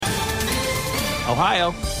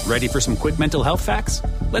Ohio, ready for some quick mental health facts?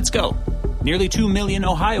 Let's go. Nearly 2 million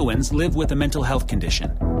Ohioans live with a mental health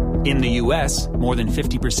condition. In the U.S., more than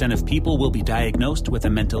 50% of people will be diagnosed with a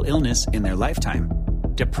mental illness in their lifetime.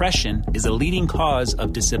 Depression is a leading cause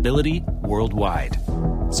of disability worldwide.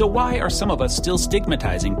 So why are some of us still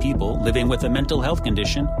stigmatizing people living with a mental health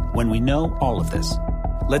condition when we know all of this?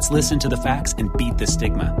 Let's listen to the facts and beat the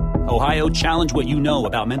stigma. Ohio, challenge what you know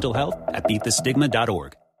about mental health at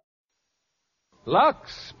beatthestigma.org.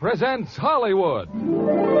 Lux presents Hollywood.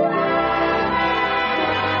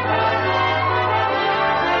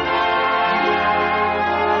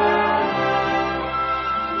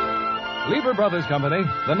 Lever Brothers Company,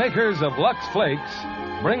 the makers of Lux Flakes,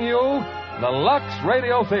 bring you the Lux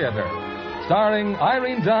Radio Theater, starring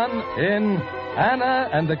Irene Dunn in Anna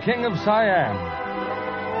and the King of Siam.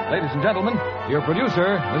 Ladies and gentlemen, your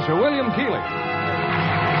producer, Mr. William Keighley.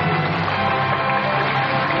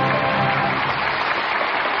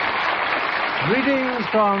 Greetings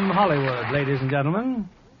from Hollywood, ladies and gentlemen.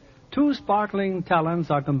 Two sparkling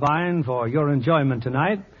talents are combined for your enjoyment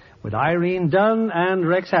tonight with Irene Dunn and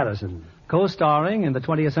Rex Harrison, co-starring in the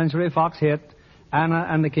 20th Century Fox hit, Anna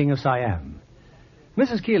and the King of Siam.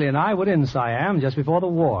 Mrs. Keighley and I were in Siam just before the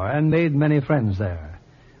war and made many friends there.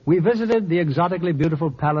 We visited the exotically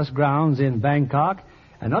beautiful palace grounds in Bangkok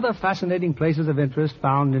and other fascinating places of interest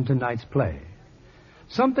found in tonight's play.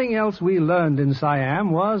 Something else we learned in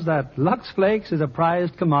Siam was that Lux Flakes is a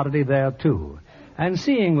prized commodity there, too. And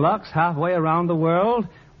seeing Lux halfway around the world,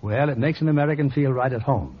 well, it makes an American feel right at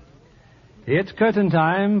home. It's curtain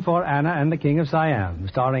time for Anna and the King of Siam,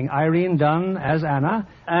 starring Irene Dunn as Anna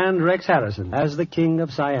and Rex Harrison as the King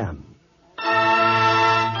of Siam.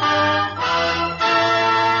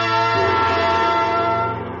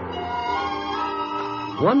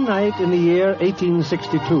 One night in the year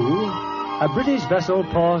 1862, a British vessel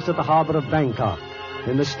paused at the harbor of Bangkok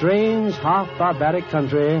in the strange, half-barbaric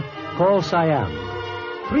country called Siam.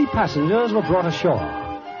 3 passengers were brought ashore: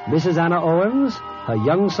 Mrs. Anna Owens, her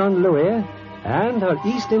young son Louis, and her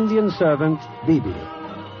East Indian servant, Bibi.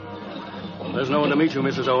 There's no one to meet you,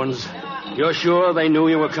 Mrs. Owens. You're sure they knew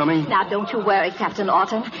you were coming? Now, don't you worry, Captain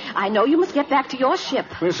Orton. I know you must get back to your ship.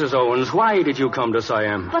 Mrs. Owens, why did you come to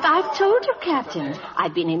Siam? But I've told you, Captain.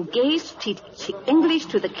 I've been engaged to teach English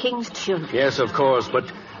to the King's children. Yes, of course, but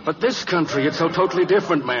this country, it's so totally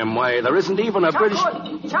different, ma'am. Why, there isn't even a British...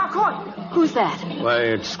 Who's that? Why,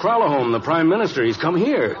 it's Kralahome, the Prime Minister. He's come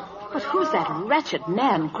here. But who's that wretched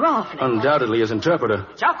man, Groffley? Undoubtedly his interpreter.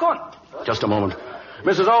 Just a moment.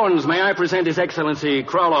 Mrs. Owens, may I present His Excellency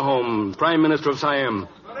Kralahome, Prime Minister of Siam.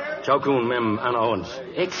 Chowkun, Mem Anna Owens.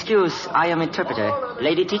 Excuse, I am interpreter.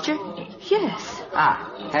 Lady teacher? Yes.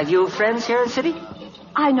 Have you friends here in the city?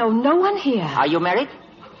 I know no one here. Are you married?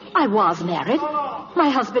 I was married. My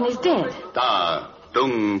husband is dead.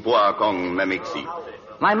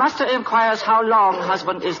 My master inquires how long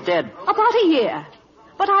husband is dead. About a year.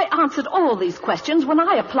 But I answered all these questions when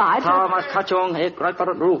I applied for...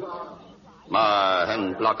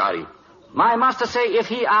 My master say if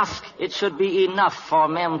he asks, it should be enough for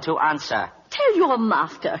mem to answer. Tell your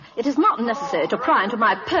master it is not necessary to pry into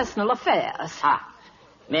my personal affairs.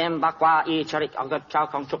 Mem bakwa I charik agat chow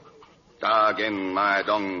kong chuk.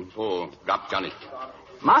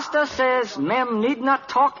 Master says mem need not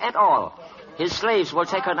talk at all. His slaves will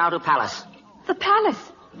take her now to palace. The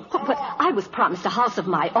palace? But I was promised a house of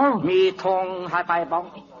my own. Mi tong hai pai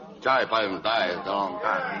bong.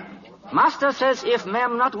 Master says if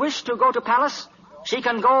ma'am not wish to go to palace, she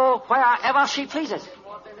can go wherever she pleases.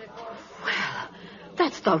 Well,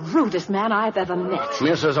 that's the rudest man I've ever met.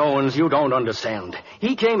 Mrs. Owens, you don't understand.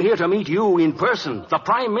 He came here to meet you in person, the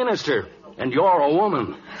Prime Minister, and you're a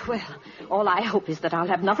woman. Well, all I hope is that I'll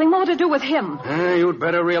have nothing more to do with him. You'd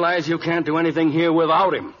better realize you can't do anything here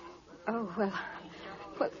without him. Oh, well,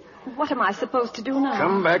 what am I supposed to do now?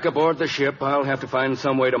 Come back aboard the ship. I'll have to find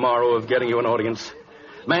some way tomorrow of getting you an audience.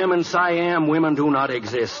 Ma'am, in Siam, women do not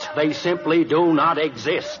exist. They simply do not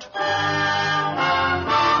exist.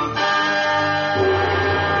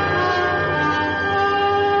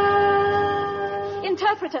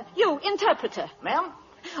 Interpreter, you, interpreter. Ma'am?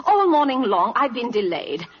 All morning long, I've been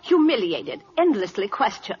delayed, humiliated, endlessly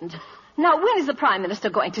questioned. Now, when is the Prime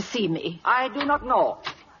Minister going to see me? I do not know.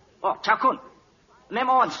 Oh, Chakun. Mem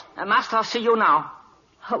Owens, Master see you now.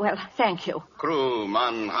 Oh, well, thank you. Crew,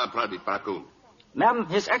 man, Praku. Ma'am,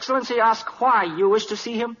 His Excellency asked why you wish to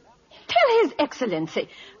see him. Tell His Excellency.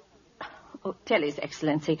 Oh, tell His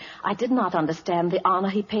Excellency, I did not understand the honor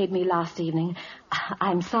he paid me last evening.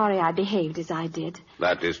 I'm sorry I behaved as I did.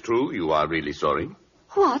 That is true. You are really sorry.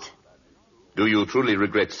 What? Do you truly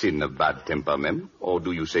regret sin of bad temper, ma'am? Or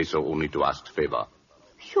do you say so only to ask favor?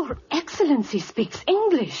 Your Excellency speaks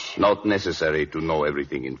English. Not necessary to know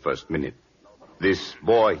everything in first minute. This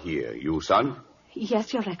boy here, you son?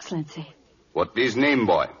 Yes, Your Excellency. What is name,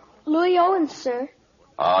 boy? Louis Owens, sir.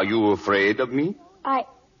 Are you afraid of me?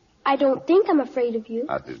 I don't think I'm afraid of you.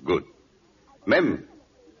 That is good. Ma'am,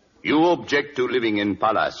 you object to living in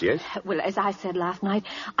palace, yes? Well, as I said last night,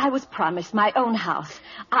 I was promised my own house.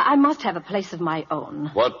 I must have a place of my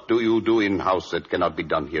own. What do you do in house that cannot be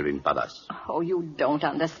done here in palace? Oh, you don't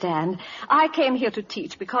understand. I came here to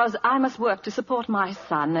teach because I must work to support my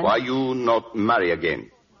son. And... Why you not marry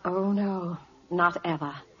again? Oh, no, not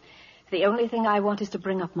ever. The only thing I want is to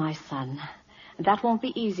bring up my son. That won't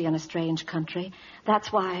be easy in a strange country.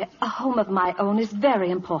 That's why a home of my own is very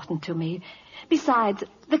important to me. Besides,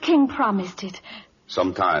 the king promised it.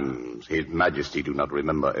 Sometimes His Majesty do not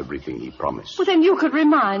remember everything he promised. Well, then you could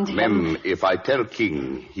remind him. Ma'am, if I tell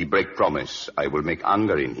king he break promise, I will make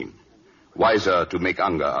anger in him. Wiser to make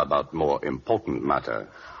anger about more important matter.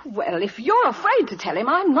 Well, if you're afraid to tell him,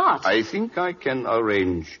 I'm not. I think I can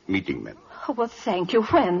arrange meeting, ma'am. Oh, well, thank you.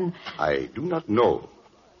 When? I do not know.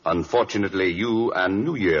 Unfortunately, you and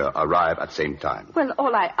New Year arrive at same time. Well,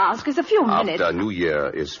 all I ask is a few minutes. After New Year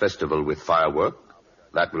is festival with firework.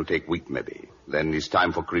 That will take week, maybe. Then it's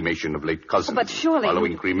time for cremation of late cousin. But surely...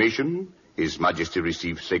 Following cremation, His Majesty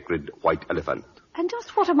receives sacred white elephant. And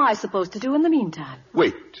just what am I supposed to do in the meantime?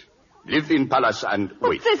 Wait. Live in palace and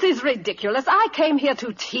wait. But this is ridiculous. I came here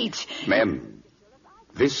to teach. Ma'am,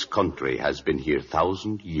 this country has been here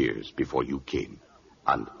 1,000 years before you came,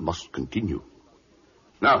 and must continue.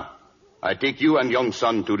 Now, I take you and young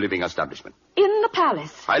son to living establishment. In the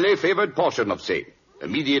palace? Highly favored portion of same,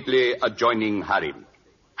 immediately adjoining harem.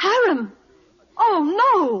 Harem? Oh,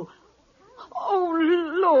 no. Oh,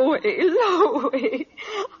 Louis.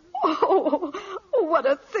 Oh, what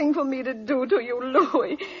a thing for me to do to you,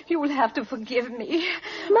 Louis. You'll have to forgive me.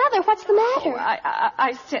 Mother, what's the matter? Oh,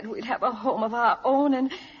 I said we'd have a home of our own,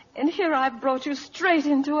 and here I brought you straight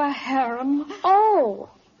into a harem.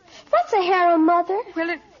 Oh, what's a harem, Mother?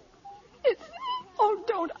 Well, it's... Oh,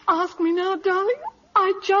 don't ask me now, darling.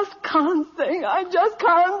 I just can't think.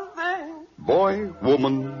 Boy,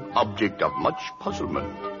 woman, object of much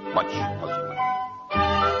puzzlement.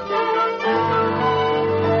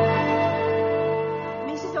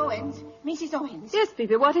 Mrs. Owens. Yes,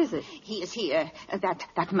 Bibi, what is it? He is here,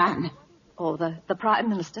 that man. Oh, the Prime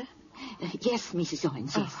Minister? Yes, Mrs.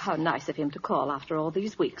 Owens, yes. Oh, how nice of him to call after all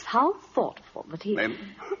these weeks. How thoughtful that he... Ma'am,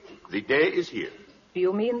 the day is here.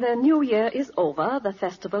 You mean the New Year is over, the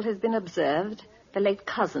festival has been observed, the late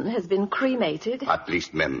cousin has been cremated? At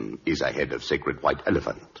least, ma'am, is ahead of sacred white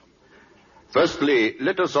elephant. Firstly,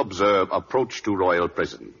 let us observe approach to royal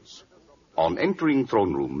presence. On entering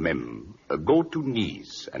throne room, ma'am, go to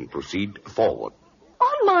knees and proceed forward.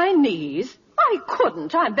 On my knees? I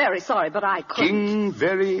couldn't. I'm very sorry, but I couldn't. King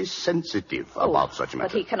very sensitive about such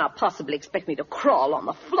matters. But he cannot possibly expect me to crawl on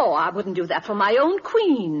the floor. I wouldn't do that for my own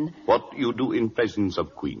queen. What you do in presence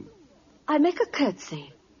of queen? I make a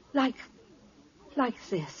curtsy. Like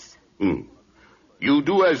this. You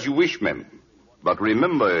do as you wish, ma'am. But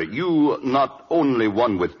remember, you not only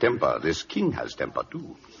one with temper. This king has temper,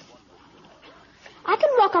 too. I can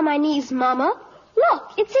walk on my knees, Mama.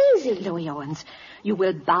 Look, it's easy. Louis Owens, you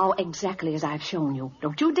will bow exactly as I've shown you.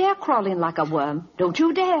 Don't you dare crawl in like a worm. Don't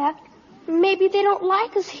you dare. Maybe they don't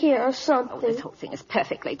like us here or something. Oh, this whole thing is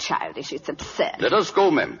perfectly childish. It's absurd. Let us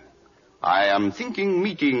go, ma'am. I am thinking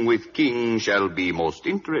meeting with king shall be most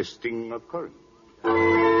interesting occurrence.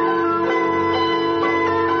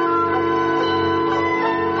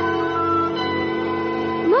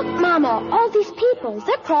 Look, Mama, all these people,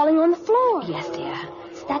 they're crawling on the floor. Yes, dear.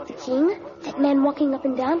 Is that the king? That man walking up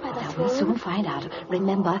and down by the throne? We'll soon find out.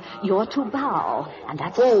 Remember, you're to bow, and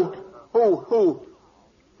that's... Who?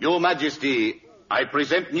 Your Majesty, I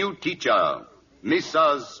present new teacher,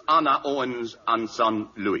 Mrs. Anna Owens and son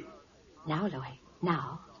Louis. Now, Louis,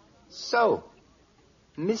 now. So,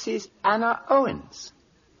 Mrs. Anna Owens.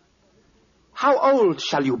 How old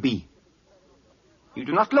shall you be? You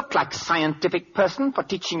do not look like a scientific person for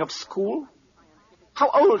teaching of school. How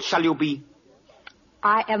old shall you be?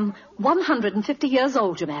 I am 150 years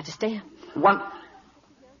old, Your Majesty.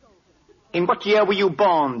 In what year were you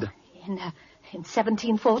born? In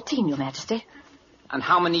 1714, Your Majesty. And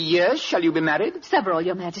how many years shall you be married? Several,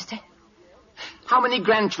 Your Majesty. How many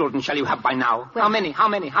grandchildren shall you have by now? Well, How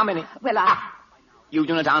many? Well, You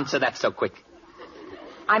do not answer that so quick.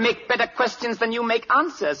 I make better questions than you make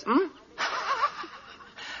answers,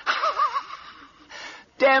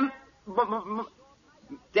 Damn,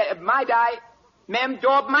 my die. Ma'am,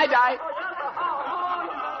 job, my die.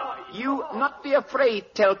 You not be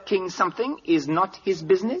afraid tell king something is not his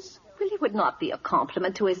business? Well, it would not be a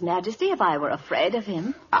compliment to His Majesty if I were afraid of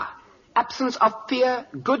him. Absence of fear,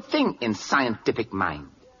 good thing in scientific mind.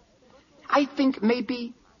 I think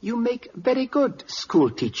maybe you make very good school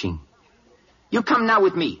teaching. You come now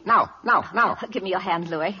with me. Now. Give me your hand,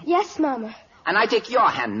 Louis. Yes, Mama. And I take your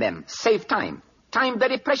hand, Mem. Save time. Time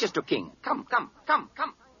very precious to king. Come.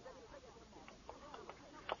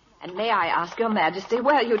 And may I ask your Majesty,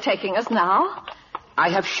 where are you taking us now? I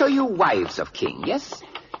have show you wives of king, yes?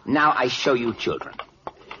 Now I show you children.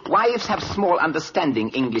 Wives have small understanding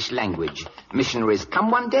English language. Missionaries come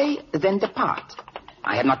one day, then depart.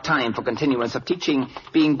 I have not time for continuance of teaching,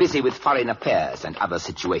 being busy with foreign affairs and other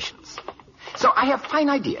situations. So I have fine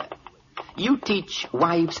idea. You teach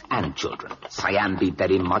wives and children. Siam be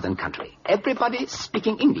very modern country. Everybody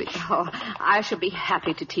speaking English. Oh, I shall be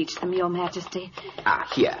happy to teach them, Your Majesty.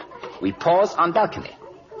 Here. We pause on balcony.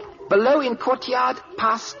 Below in courtyard,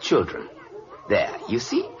 past children. There, you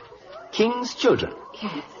see? King's children.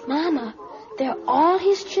 Yes. Mama, they're all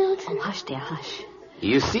his children. Hush, dear, hush.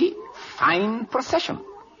 You see? Fine procession.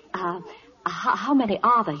 How many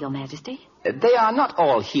are there, Your Majesty? They are not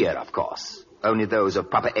all here, of course. Only those of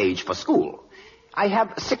proper age for school. I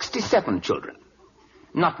have 67 children.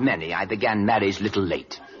 Not many. I began marriage little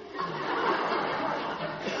late.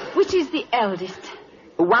 Which is the eldest?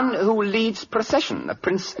 One who leads procession,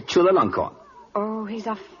 Prince Chulalongkorn. Oh, he's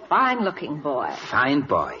a fine-looking boy. Fine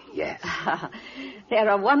boy, yes. They're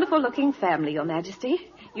a wonderful-looking family, Your Majesty.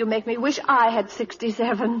 You make me wish I had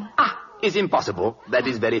 67. Is impossible. That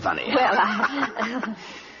is very funny. Well,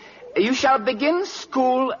 You shall begin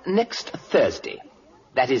school next Thursday.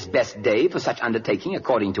 That is best day for such undertaking,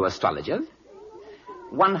 according to astrologers.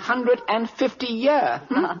 150 year.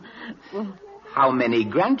 How many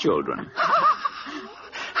grandchildren?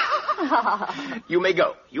 You may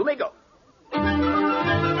go.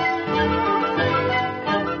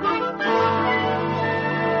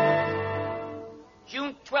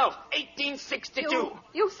 June 12th, 1862.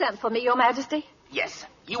 You sent for me, Your Majesty? Yes,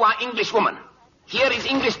 you are English woman. Here is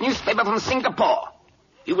English newspaper from Singapore.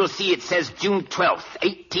 You will see it says June 12th,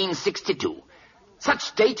 1862.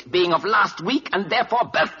 Such date being of last week and therefore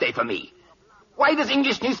birthday for me. Why does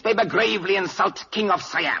English newspaper gravely insult King of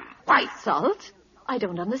Siam? Why? Insult? I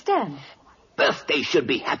don't understand. Birthday should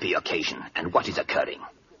be happy occasion, and what is occurring?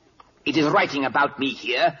 It is writing about me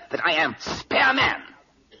here that I am spare man.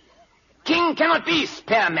 King cannot be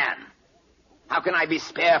spare man. How can I be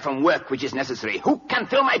spare from work which is necessary? Who can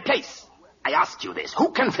fill my place? I ask you this.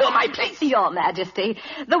 Who can fill my place? Your Majesty,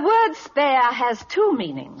 the word spare has two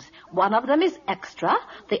meanings. One of them is extra,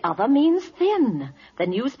 the other means thin. The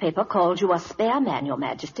newspaper called you a spare man, Your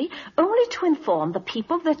Majesty, only to inform the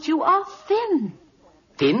people that you are thin.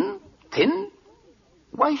 Thin? Thin?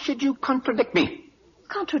 Why should you contradict me?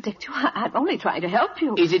 Contradict you? I'm only trying to help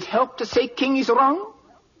you. Is it help to say king is wrong?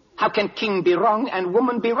 How can king be wrong and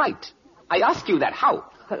woman be right? I ask you that. How?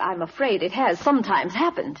 Well, I'm afraid it has sometimes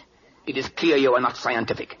happened. It is clear you are not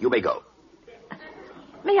scientific. You may go.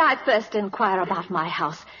 May I first inquire about my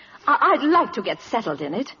house? I'd like to get settled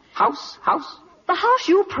in it. House? The house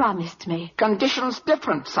you promised me. Conditions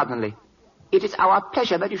different suddenly. It is our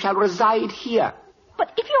pleasure that you shall reside here.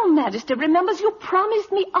 But if Your Majesty remembers, you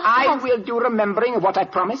promised me a house. I will do remembering what I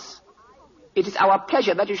promise. It is our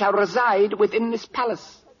pleasure that you shall reside within this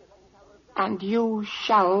palace. And you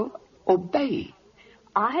shall obey.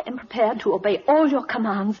 I am prepared to obey all your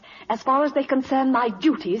commands as far as they concern my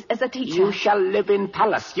duties as a teacher. You shall live in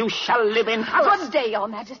palace. You shall live in palace. Good day, Your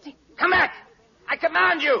Majesty. Come back. I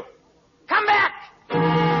command you. Come back.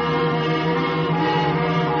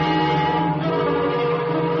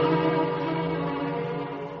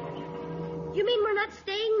 You mean we're not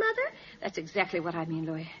staying, Mother? That's exactly what I mean,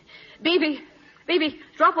 Louis. Baby,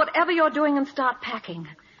 drop whatever you're doing and start packing.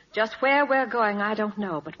 Just where we're going, I don't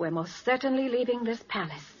know, but we're most certainly leaving this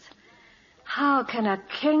palace. How can a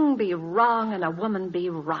king be wrong and a woman be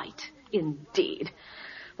right? Indeed.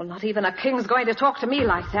 Well, not even a king's going to talk to me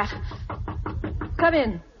like that. Come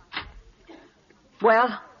in.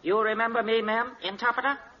 Well? You remember me, ma'am,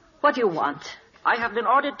 interpreter? What do you want? I have been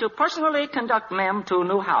ordered to personally conduct ma'am to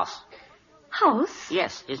new house. House?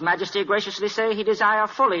 Yes, His Majesty graciously say he desire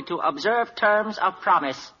fully to observe terms of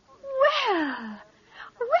promise. Well...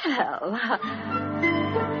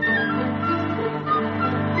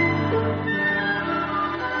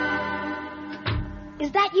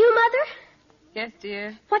 Is that you, Mother? Yes,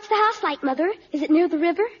 dear. What's the house like, Mother? Is it near the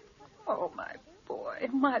river? Oh, my boy,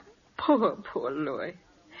 my poor Louis.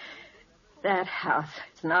 That house,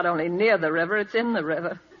 it's not only near the river, it's in the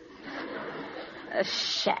river. A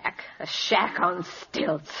shack on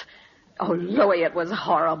stilts. Oh, Louis, it was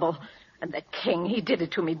horrible. And the king, he did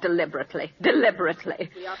it to me deliberately.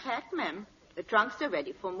 Deliberately. We are packed, ma'am. The trunks are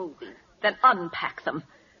ready for moving. Then unpack them.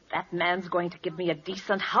 That man's going to give me a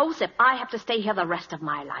decent house if I have to stay here the rest of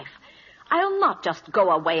my life. I'll not just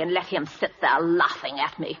go away and let him sit there laughing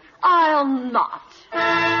at me. I'll not.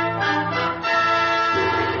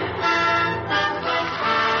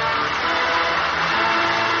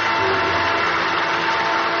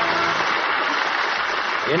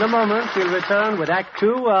 In a moment, we'll return with Act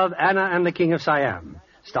Two of Anna and the King of Siam,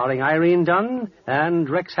 starring Irene Dunn and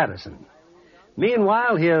Rex Harrison.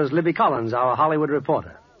 Meanwhile, here's Libby Collins, our Hollywood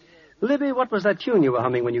reporter. Libby, what was that tune you were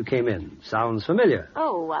humming when you came in? Sounds familiar.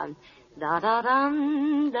 Oh,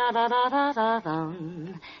 da-da-dum,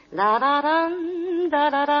 da-da-da-da-da-dum, da-da-dum,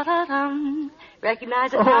 da-da-da-da-dum.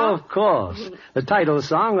 Recognize it now? Oh, of course. The title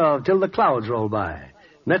song of Till the Clouds Roll By.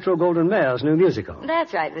 Metro-Goldwyn-Mayer's new musical.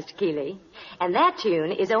 That's right, Mr. Keeley. And that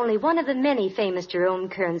tune is only one of the many famous Jerome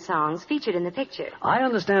Kern songs featured in the picture. I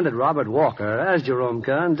understand that Robert Walker, as Jerome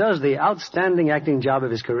Kern, does the outstanding acting job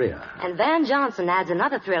of his career. And Van Johnson adds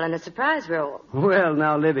another thrill in a surprise role. Well,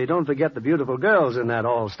 now, Libby, don't forget the beautiful girls in that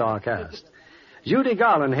all-star cast. Judy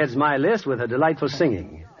Garland heads my list with her delightful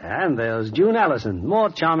singing. And there's June Allison,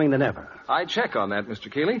 more charming than ever. I check on that,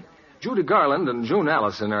 Mr. Keeley. Judy Garland and June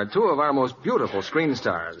Allison are two of our most beautiful screen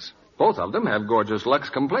stars. Both of them have gorgeous Lux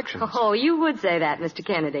complexions. Oh, you would say that, Mr.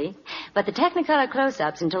 Kennedy. But the Technicolor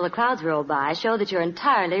close-ups until the clouds roll by show that you're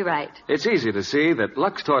entirely right. It's easy to see that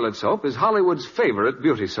Lux toilet soap is Hollywood's favorite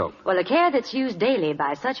beauty soap. Well, a care that's used daily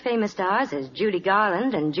by such famous stars as Judy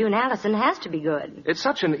Garland and June Allison has to be good. It's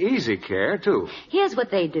such an easy care, too. Here's what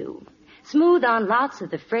they do. Smooth on lots of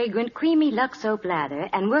the fragrant, creamy Lux soap lather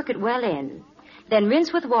and work it well in. Then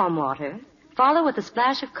rinse with warm water, follow with a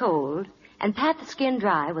splash of cold, and pat the skin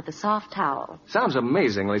dry with a soft towel. Sounds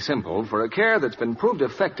amazingly simple for a care that's been proved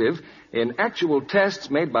effective in actual tests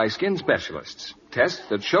made by skin specialists. Tests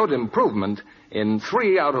that showed improvement in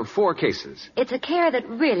 3 out of 4 cases. It's a care that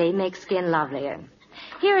really makes skin lovelier.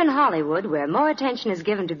 Here in Hollywood, where more attention is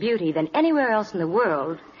given to beauty than anywhere else in the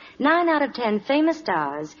world, 9 out of 10 famous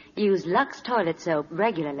stars use Lux toilet soap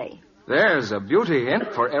regularly. There's a beauty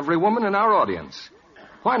hint for every woman in our audience.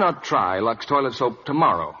 Why not try Lux toilet soap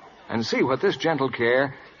tomorrow and see what this gentle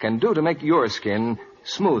care can do to make your skin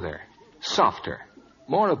smoother, softer,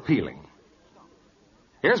 more appealing.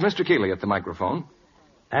 Here's Mr. Keeley at the microphone.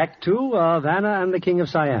 Act Two of Anna and the King of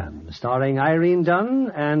Siam, starring Irene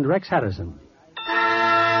Dunn and Rex Harrison.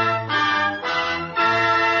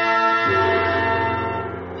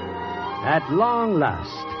 At long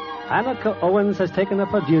last, Anna Owens has taken up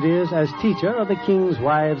her duties as teacher of the king's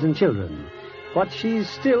wives and children, but she's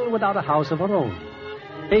still without a house of her own.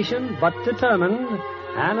 Patient but determined,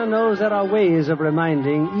 Anna knows there are ways of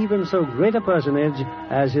reminding even so great a personage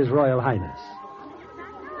as His Royal Highness.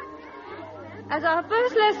 As our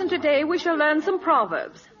first lesson today, we shall learn some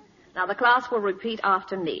proverbs. Now, the class will repeat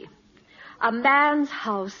after me. A man's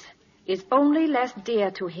house is only less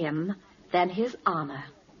dear to him than his honor.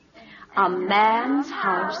 A man's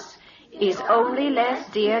house is only less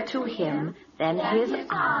dear to him than his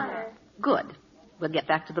honor. Good. We'll get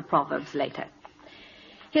back to the proverbs later.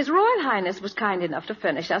 His Royal Highness was kind enough to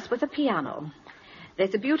furnish us with a piano.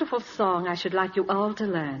 There's a beautiful song I should like you all to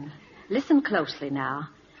learn. Listen closely now,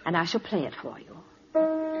 and I shall play it for you.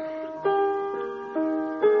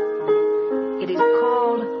 It is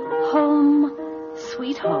called Home,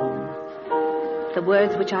 Sweet Home. The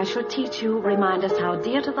words which I shall teach you remind us how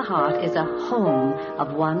dear to the heart is a home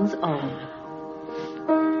of one's own.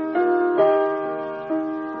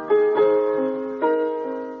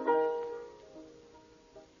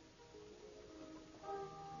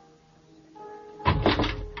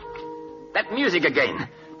 That music again.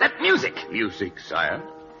 That music. Music, sire?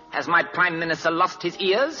 Has my Prime Minister lost his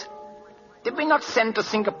ears? Did we not send to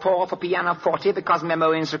Singapore for pianoforte because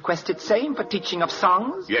Memoins requested same for teaching of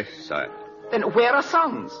songs? Yes, sire. Then where are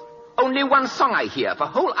songs? Only one song I hear for a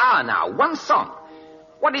whole hour now. One song.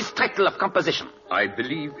 What is title of composition? I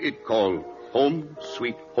believe it called Home,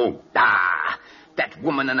 Sweet Home. Ah, that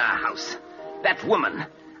woman in our house. That woman.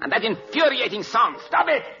 And that infuriating song. Stop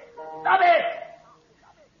it! Stop it!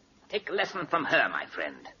 Take a lesson from her, my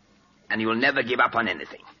friend. And you'll never give up on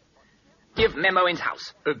anything. Give Memoins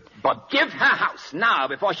house. But give her house now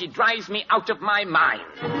before she drives me out of my mind.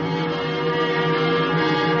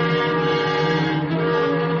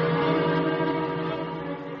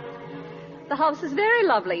 The house is very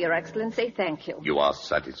lovely, Your Excellency. Thank you. You are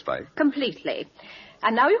satisfied? Completely.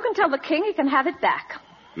 And now you can tell the king he can have it back.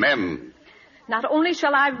 Ma'am, Not only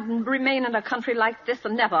shall I remain in a country like this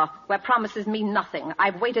and never, where promises mean nothing.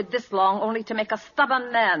 I've waited this long only to make a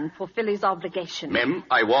stubborn man fulfill his obligation. Mem,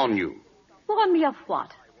 I warn you. Warn me of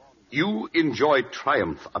what? You enjoy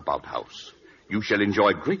triumph about house. You shall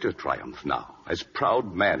enjoy greater triumph now, as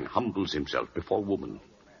proud man humbles himself before woman.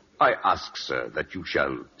 I ask, sir, that you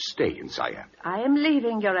shall stay in Siam. I am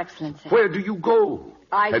leaving, Your Excellency. Where do you go?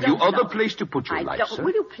 Have you other place to put your life, sir?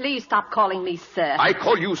 Will you please stop calling me sir? I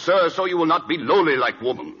call you sir so you will not be lowly like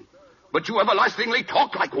woman, but you everlastingly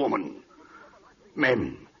talk like woman.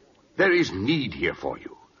 Men, there is need here for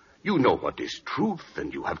you. You know what is truth,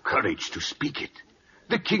 and you have courage to speak it.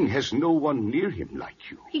 The king has no one near him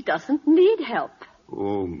like you. He doesn't need help.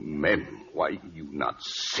 Oh, men, why you not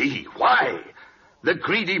see? Why? The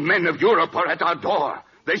greedy men of Europe are at our door.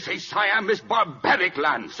 They say Siam is barbaric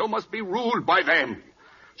land, so must be ruled by them.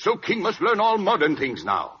 So king must learn all modern things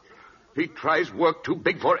now. He tries work too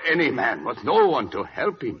big for any man, with no one to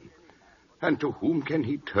help him. And to whom can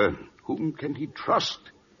he turn? Whom can he trust?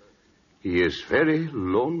 He is very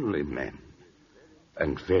lonely man,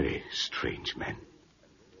 and very strange man.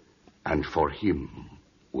 And for him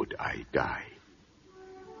would I die.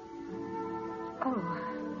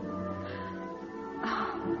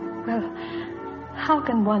 Well, how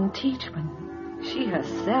can one teach when she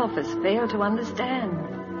herself has failed to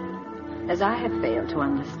understand, as I have failed to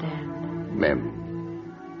understand?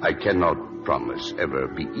 Mem, I cannot promise ever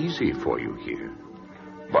be easy for you here,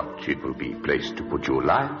 but it will be a place to put your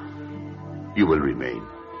life. You will remain.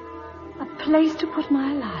 A place to put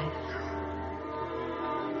my life.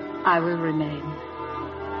 I will remain.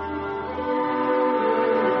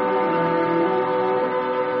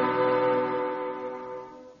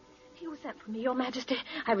 For me, Your Majesty.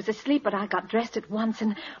 I was asleep, but I got dressed at once,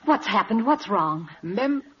 and what's happened? What's wrong?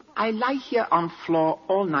 Mem, I lie here on floor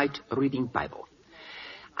all night reading Bible.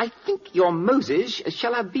 I think your Moses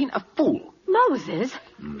shall have been a fool. Moses?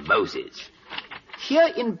 Moses. Here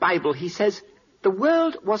in Bible he says, the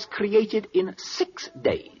world was created in 6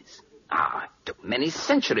 days. It took many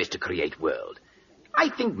centuries to create world. I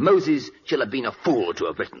think Moses shall have been a fool to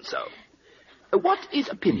have written so. What is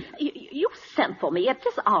opinion? You sent for me at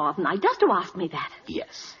this hour of night just to ask me that.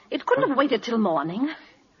 Yes. It couldn't have waited till morning.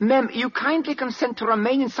 Mem, you kindly consent to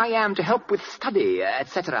remain in Siam to help with study,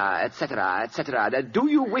 etc., etc., etc. Do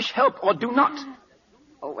you wish help or do not?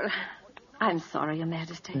 Oh, well, I'm sorry, Your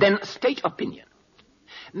Majesty. Then state opinion.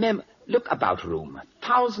 Mem, look about room.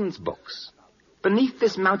 Thousands books. Beneath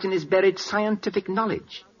this mountain is buried scientific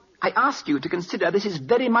knowledge. I ask you to consider this is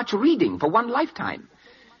very much reading for one lifetime.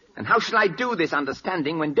 And how shall I do this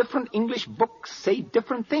understanding when different English books say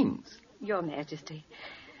different things? Your Majesty,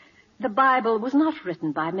 the Bible was not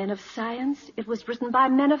written by men of science. It was written by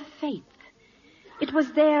men of faith. It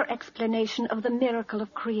was their explanation of the miracle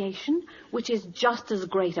of creation, which is just as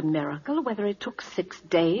great a miracle, whether it took 6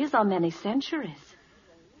 days or many centuries.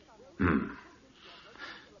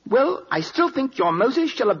 Well, I still think your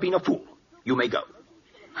Moses shall have been a fool. You may go.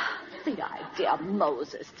 The idea of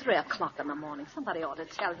Moses, 3 o'clock in the morning. Somebody ought to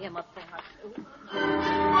tell him a thing or two.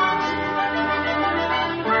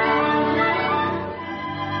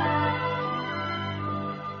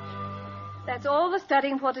 That's all the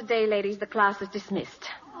studying for today, ladies. The class is dismissed.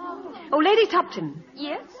 Oh, Lady Tuptim.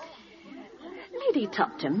 Yes? Lady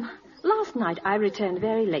Tuptim, last night I returned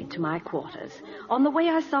very late to my quarters. On the way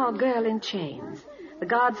I saw a girl in chains. The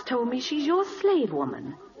guards told me she's your slave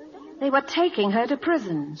woman. They were taking her to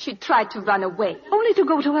prison. She tried to run away. Only to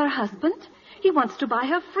go to her husband? He wants to buy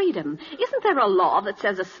her freedom. Isn't there a law that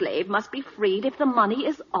says a slave must be freed if the money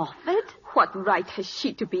is offered? What right has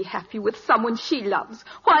she to be happy with someone she loves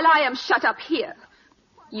while I am shut up here?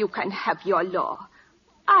 You can have your law.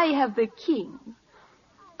 I have the king.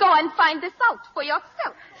 Go and find this out for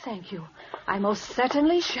yourself. Thank you. I most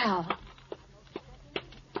certainly shall.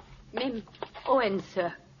 Mem, Owen,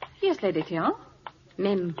 sir. Yes, Lady Tian.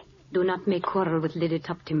 Mem, do not make quarrel with Lady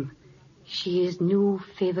Tuptim. She is new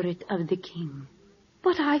favorite of the king.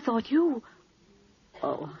 But I thought you...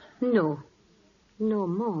 Oh. No. No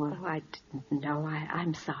more. Oh, I didn't know.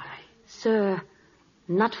 I'm sorry. Sir,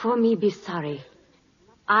 not for me be sorry.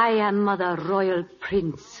 I am Mother Royal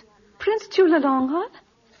Prince. Prince Chulalongkorn?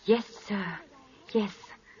 Yes, sir. Yes.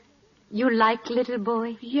 You like little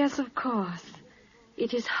boy? Yes, of course.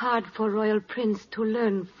 It is hard for Royal Prince to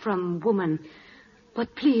learn from woman.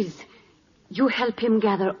 But please, you help him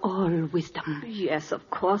gather all wisdom. Yes, of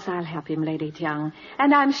course I'll help him, Lady Tiang.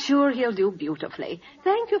 And I'm sure he'll do beautifully.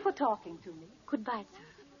 Thank you for talking to me. Goodbye, sir.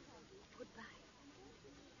 Goodbye.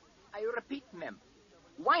 I repeat, Mem,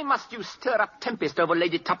 why must you stir up tempest over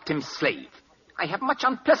Lady Tuptim's slave? I have much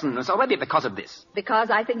unpleasantness already because of this. Because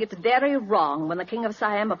I think it's very wrong when the King of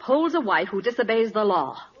Siam upholds a wife who disobeys the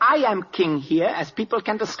law. I am king here as people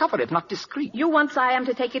can discover if not discreet. You want Siam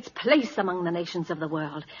to take its place among the nations of the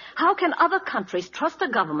world. How can other countries trust a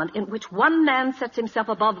government in which one man sets himself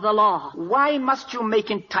above the law? Why must you make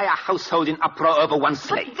entire household in uproar over one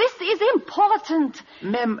slave? But this is important.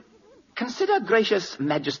 Mem, consider gracious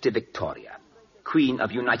Majesty Victoria, Queen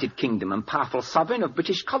of United Kingdom and powerful sovereign of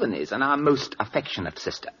British colonies, and our most affectionate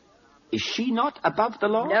sister. Is she not above the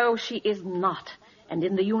law? No, she is not. And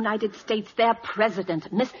in the United States, their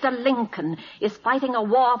president, Mr. Lincoln, is fighting a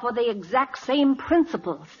war for the exact same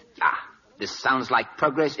principles. This sounds like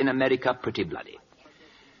progress in America pretty bloody.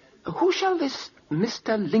 Who shall this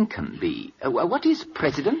Mr. Lincoln be? What is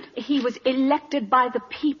president? He was elected by the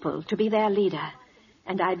people to be their leader.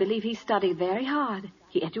 And I believe he studied very hard.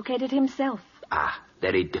 He educated himself.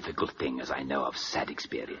 Very difficult thing, as I know of sad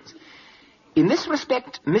experience. In this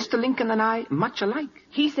respect, Mr. Lincoln and I much alike.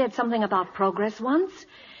 He said something about progress once.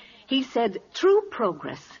 He said true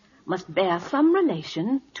progress must bear some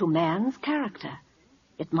relation to man's character.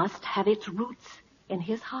 It must have its roots in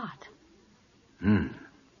his heart.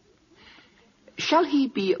 Shall he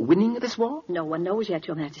be winning this war? No one knows yet,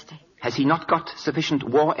 Your Majesty. Has he not got sufficient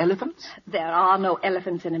war elephants? There are no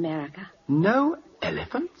elephants in America. No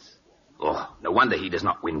elephants? Oh, no wonder he does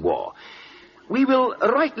not win war. We will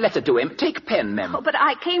write letter to him. Take pen, Mem. Oh, but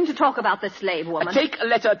I came to talk about the slave woman. Take a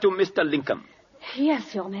letter to Mr. Lincoln.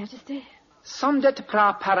 Yes, Your Majesty. Sondet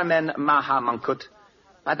pra paramen maha mankut,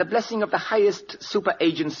 by the blessing of the highest super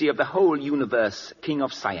agency of the whole universe, King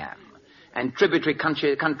of Siam, and tributary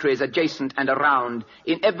countries adjacent and around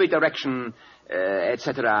in every direction,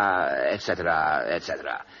 etc., etc.,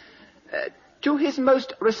 etc. To his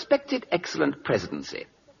most respected, excellent presidency,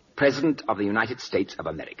 President of the United States of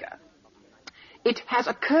America. It has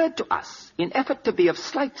occurred to us, in effort to be of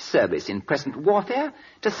slight service in present warfare,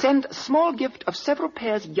 to send a small gift of several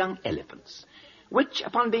pairs young elephants, which,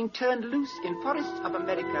 upon being turned loose in forests of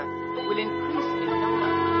America, will increase in number.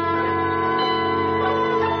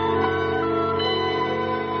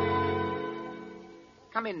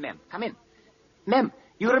 Come in, Mem, come in. Mem,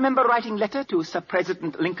 you remember writing letter to Sir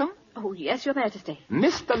President Lincoln? Oh, yes, Your Majesty.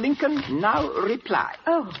 Mr. Lincoln now reply.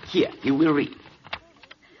 Oh. Here, you will read.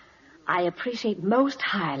 I appreciate most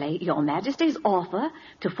highly Your Majesty's offer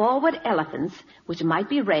to forward elephants which might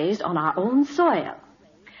be raised on our own soil.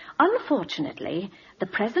 Unfortunately, the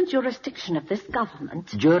present jurisdiction of this government...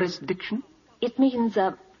 Jurisdiction? It means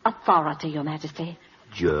authority, Your Majesty.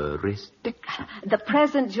 Jurisdiction? The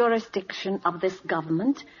present jurisdiction of this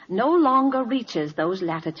government no longer reaches those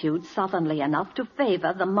latitudes southerly enough to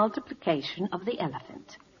favor the multiplication of the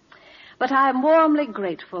elephant. But I am warmly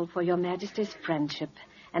grateful for Your Majesty's friendship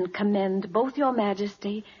and commend both Your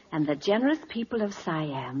Majesty and the generous people of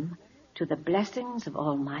Siam to the blessings of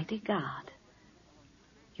Almighty God.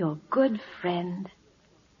 Your good friend,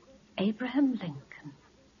 Abraham Lincoln.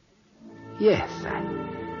 Yes,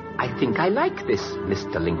 I think I like this,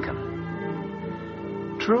 Mr. Lincoln.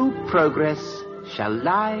 True progress shall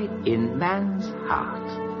lie in man's heart.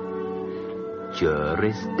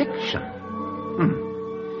 Jurisdiction.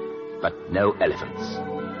 But no elephants.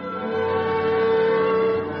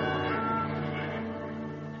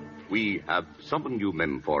 We have summoned you,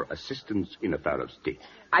 Mem, for assistance in affair of state.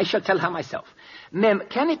 I shall tell her myself. Mem,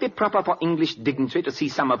 can it be proper for English dignitary to see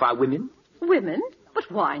some of our women? Women? But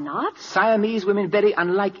why not? Siamese women very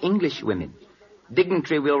unlike English women.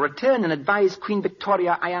 Dignitary will return and advise Queen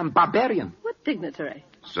Victoria I am barbarian. What dignitary?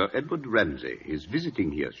 Sir Edward Ramsay is visiting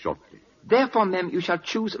here shortly. Therefore, Mem, you shall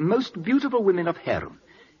choose most beautiful women of harem,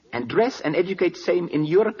 and dress and educate same in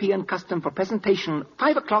European custom for presentation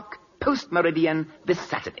 5 o'clock post-meridian this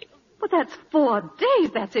Saturday. But that's 4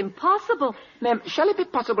 days. That's impossible. Mem, shall it be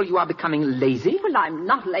possible you are becoming lazy? Well, I'm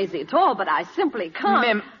not lazy at all, but I simply can't.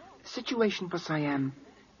 Mem, situation for Siam,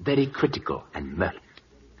 very critical and murky.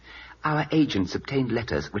 Our agents obtained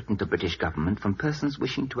letters written to British government from persons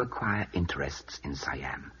wishing to acquire interests in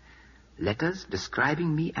Siam. Letters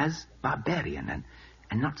describing me as barbarian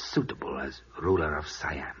and not suitable as ruler of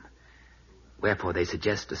Siam. Wherefore they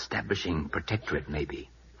suggest establishing protectorate, maybe.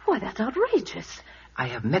 Why, that's outrageous. I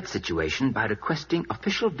have met situation by requesting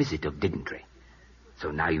official visit of dignitary. So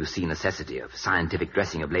now you see necessity of scientific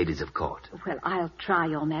dressing of ladies of court. Well, I'll try,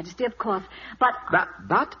 Your Majesty, of course, but...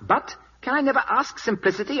 But, can I never ask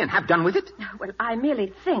simplicity and have done with it? Well, I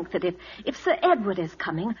merely think that if Sir Edward is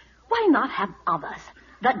coming, why not have others?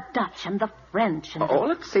 The Dutch and the French and... All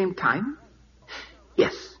at the same time?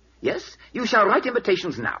 Yes, you shall write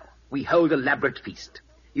invitations now. We hold elaborate feast.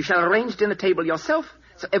 You shall arrange dinner table yourself,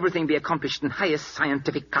 so everything be accomplished in highest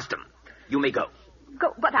scientific custom. You may go.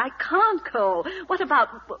 Go, but I can't go. What about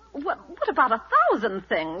 1,000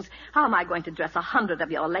 things? How am I going to dress 100 of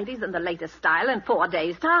your ladies in the latest style in 4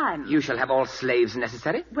 days' time? You shall have all slaves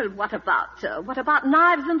necessary. Well, what about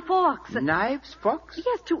knives and forks? Knives, forks?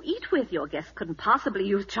 Yes, to eat with. Your guests couldn't possibly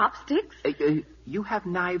use chopsticks. You have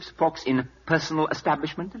knives, forks in a personal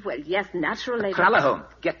establishment? Well, yes, naturally. Kralahome,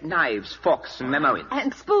 get knives, forks, and Mem Owens.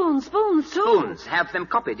 And spoons too. Spoons, have them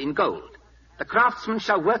copied in gold. The craftsman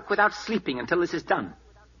shall work without sleeping until this is done.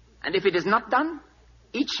 And if it is not done,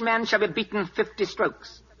 each man shall be beaten 50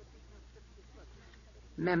 strokes.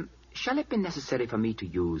 Mem, shall it be necessary for me to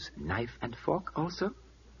use knife and fork also?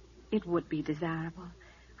 It would be desirable.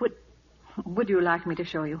 Would you like me to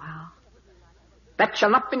show you how? That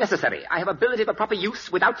shall not be necessary. I have ability for proper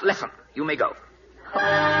use without lesson. You may go.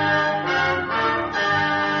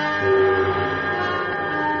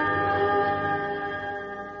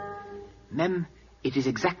 Mem, it is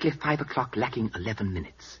exactly 5 o'clock lacking 11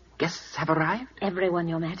 minutes. Guests have arrived? Everyone,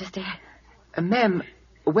 Your Majesty. Mem,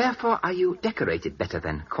 wherefore are you decorated better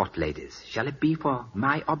than court ladies? Shall it be for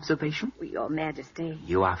my observation? Your Majesty.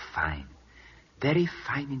 You are fine. Very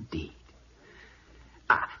fine indeed.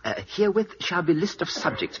 Herewith shall be list of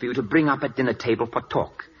subjects for you to bring up at dinner table for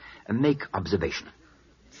talk. Make observation.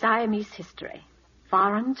 Siamese history.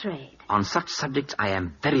 Foreign trade. On such subjects I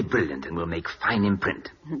am very brilliant and will make fine imprint.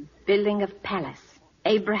 Building of palace.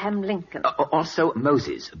 Abraham Lincoln. Also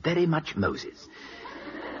Moses. Very much Moses.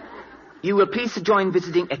 You will please to join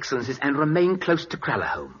visiting excellencies and remain close to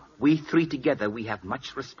Kralahome. We three together, we have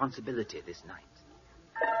much responsibility this night.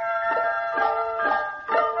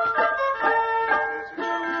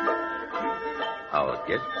 Our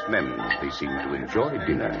guests, Mem, they seem to enjoy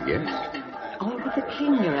dinner, yes? All but the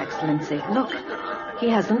king, Your Excellency. Look, he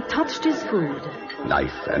hasn't touched his food.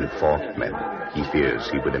 Knife and fork, Mem. He fears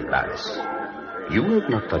he would embarrass. You have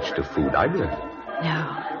not touched the food either.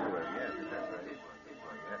 No.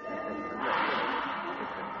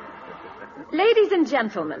 Ladies and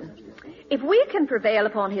gentlemen, if we can prevail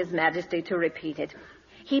upon His Majesty to repeat it,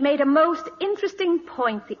 he made a most interesting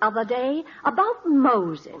point the other day about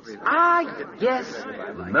Moses. Yes,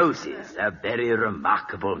 Moses, a very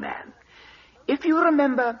remarkable man. If you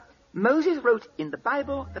remember, Moses wrote in the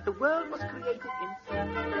Bible that the world was created in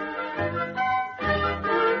 7 days.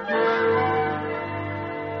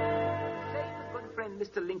 Same as good friend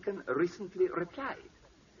Mr. Lincoln recently replied.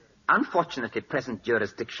 Unfortunately, present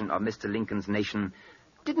jurisdiction of Mr. Lincoln's nation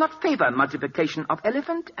did not favor multiplication of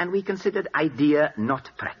elephant, and we considered idea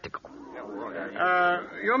not practical.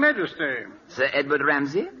 Your Majesty. Sir Edward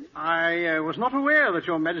Ramsay? I was not aware that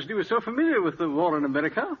Your Majesty was so familiar with the war in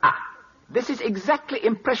America. This is exactly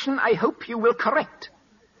impression I hope you will correct.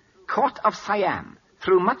 Court of Siam,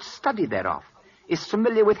 through much study thereof, is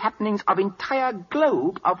familiar with happenings of entire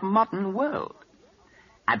globe of modern world.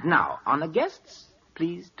 And now, honor guests,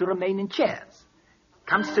 please to remain in chairs.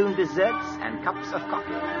 Come soon desserts and cups of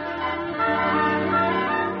coffee.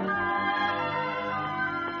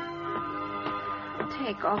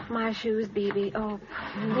 Take off my shoes, Bibi. Oh,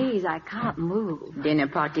 please, I can't move. Dinner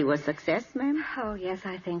party was success, ma'am? Oh, yes,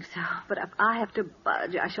 I think so. But if I have to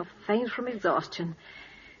budge, I shall faint from exhaustion.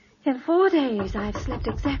 In 4 days, I've slept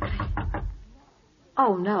exactly.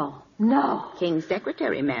 Oh, no. King's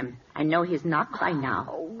secretary, ma'am. I know he's not by now.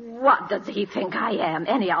 Oh, what does he think I am,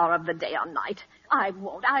 any hour of the day or night? I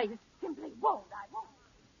won't. I simply won't.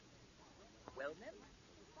 Well, ma'am,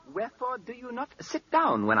 wherefore do you not sit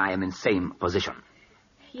down when I am in same position?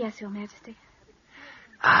 Yes, Your Majesty.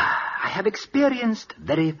 I have experienced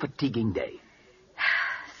very fatiguing day.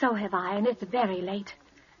 So have I, and it's very late.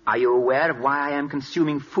 Are you aware of why I am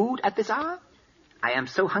consuming food at this hour? I am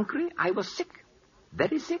so hungry, I was sick.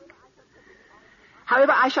 Very sick.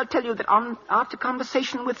 However, I shall tell you that after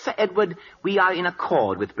conversation with Sir Edward, we are in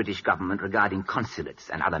accord with British government regarding consulates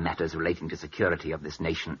and other matters relating to security of this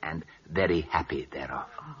nation, and very happy thereof.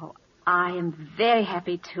 Oh, I am very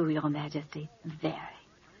happy too, Your Majesty. Very.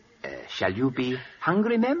 Shall you be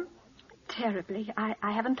hungry, ma'am? Terribly. I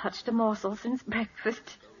haven't touched a morsel since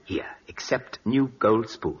breakfast. Here, accept new gold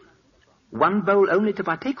spoon. 1 bowl only to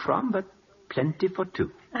partake from, but plenty for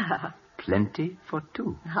 2. Plenty for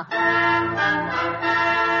 2.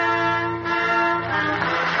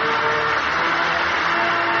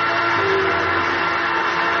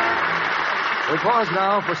 We pause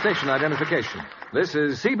now for station identification. This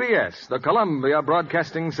is CBS, the Columbia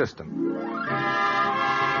Broadcasting System.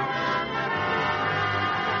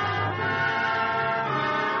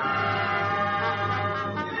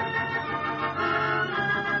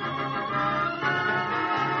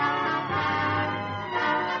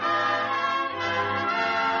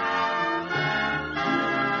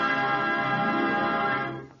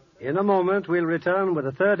 In a moment, we'll return with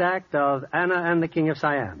the third act of Anna and the King of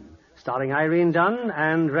Siam, starring Irene Dunn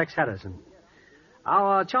and Rex Harrison.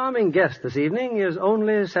 Our charming guest this evening is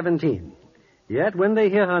only 17. Yet when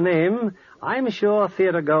they hear her name, I'm sure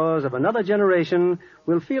theater-goers of another generation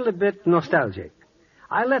will feel a bit nostalgic.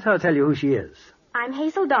 I'll let her tell you who she is. I'm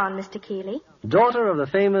Hazel Dawn, Mr. Keeley. Daughter of the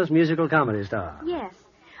famous musical comedy star. Yes.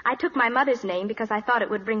 I took my mother's name because I thought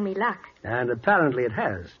it would bring me luck. And apparently it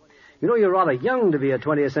has. You know, you're rather young to be a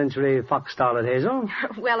 20th century fox starlet, Hazel.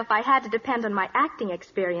 Well, if I had to depend on my acting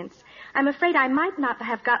experience, I'm afraid I might not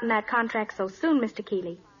have gotten that contract so soon, Mr.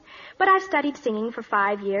 Keeley. But I've studied singing for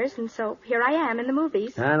 5 years, and so here I am in the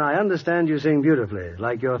movies. And I understand you sing beautifully,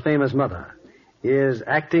 like your famous mother. Is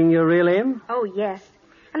acting your real aim? Oh, yes.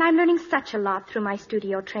 And I'm learning such a lot through my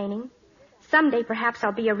studio training. Someday, perhaps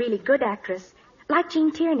I'll be a really good actress, like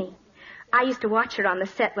Jean Tierney. I used to watch her on the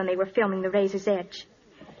set when they were filming The Razor's Edge.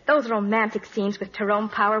 Those romantic scenes with Tyrone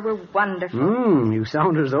Power were wonderful. You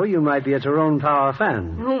sound as though you might be a Tyrone Power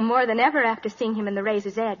fan. Oh, more than ever after seeing him in The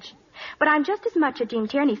Razor's Edge. But I'm just as much a Jean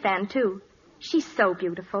Tierney fan, too. She's so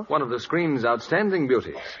beautiful. One of the screen's outstanding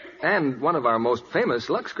beauties. And one of our most famous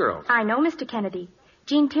Lux girls. I know, Mr. Kennedy.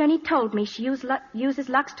 Jean Tierney told me she uses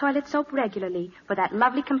Lux toilet soap regularly for that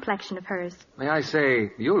lovely complexion of hers. May I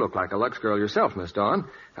say, you look like a Lux girl yourself, Miss Dawn.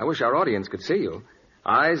 I wish our audience could see you.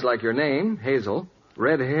 Eyes like your name, Hazel.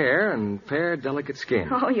 Red hair and fair, delicate skin.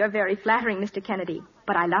 Oh, you're very flattering, Mr. Kennedy,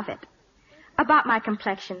 but I love it. About my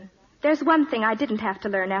complexion, there's one thing I didn't have to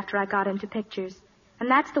learn after I got into pictures, and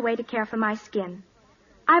that's the way to care for my skin.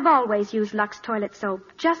 I've always used Lux toilet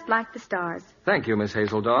soap, just like the stars. Thank you, Miss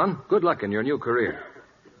Hazel Dawn. Good luck in your new career.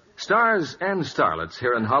 Stars and starlets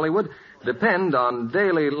here in Hollywood depend on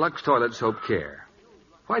daily Lux toilet soap care.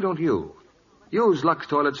 Why don't you? Use Lux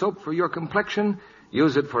toilet soap for your complexion.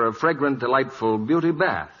 Use it for a fragrant, delightful beauty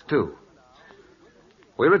bath, too.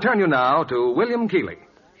 We return you now to William Keeley.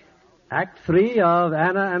 Act 3 of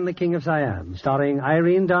Anna and the King of Siam, starring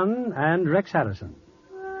Irene Dunn and Rex Harrison.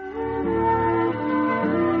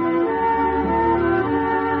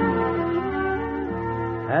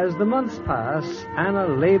 As the months pass, Anna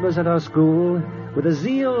labors at her school with a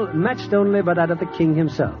zeal matched only by that of the king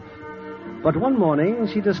himself. But one morning,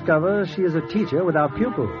 she discovers she is a teacher without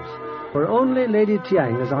pupils, for only Lady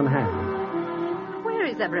Tiang is on hand. Where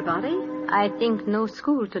is everybody? I think no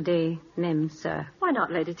school today, ma'am, sir. Why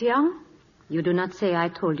not, Lady Tiang? You do not say I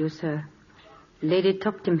told you, sir. Lady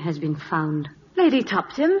Toptim has been found. Lady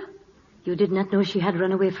Toptim? You did not know she had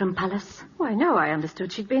run away from palace? Why, no, I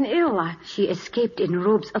understood she'd been ill. She escaped in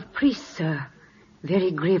robes of priest, sir.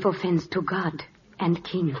 Very grave offense to God and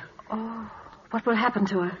king. Oh, what will happen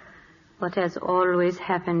to her? What has always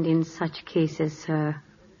happened in such cases, sir.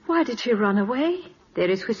 Why did she run away? There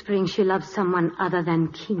is whispering she loves someone other than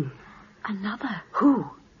king. Another? Who?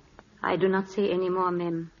 I do not say any more,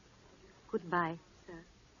 ma'am. Goodbye, sir.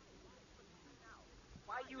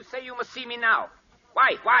 Why you say you must see me now?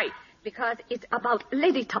 Why? Because it's about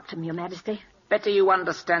Lady Toptim, Your Majesty. Better you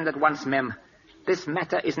understand at once, ma'am. This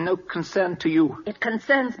matter is no concern to you. It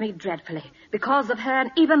concerns me dreadfully. Because of her,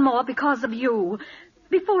 and even more because of you.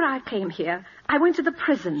 Before I came here, I went to the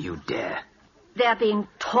prison. You dare? They're being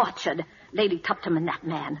tortured, Lady Toptim and that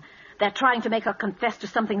man. They're trying to make her confess to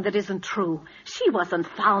something that isn't true. She wasn't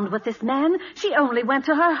found with this man. She only went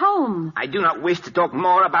to her home. I do not wish to talk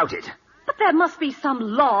more about it. But there must be some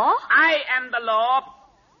law. I am the law.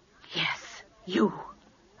 Yes, you.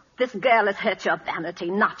 This girl has hurt your vanity,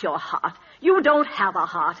 not your heart. You don't have a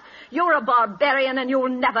heart. You're a barbarian and you'll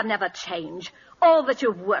never change. All that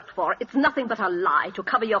you've worked for, it's nothing but a lie to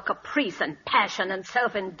cover your caprice and passion and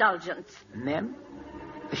self-indulgence. Ma'am,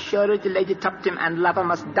 assuredly Lady Toptim and lover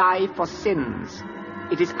must die for sins.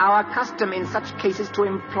 It is our custom in such cases to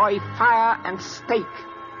employ fire and stake.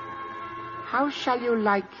 How shall you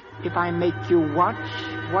like if I make you watch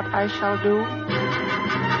what I shall do?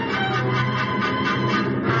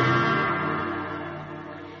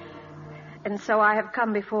 And so I have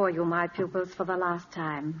come before you, my pupils, for the last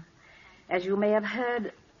time. As you may have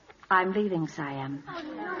heard, I'm leaving Siam.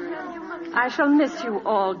 I shall miss you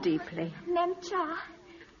all deeply. Nemcha,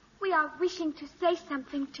 we are wishing to say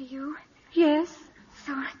something to you. Yes?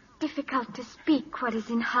 So difficult to speak what is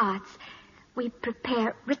in hearts. We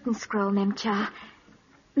prepare written scroll, Nemcha.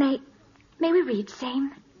 May we read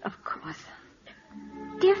same? Of course.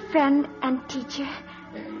 Dear friend and teacher,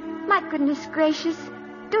 my goodness gracious,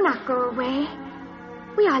 do not go away.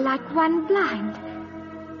 We are like one blind.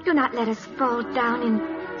 Do not let us fall down in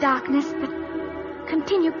darkness, but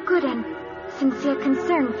continue good and sincere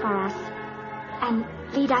concern for us, and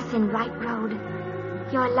lead us in right road.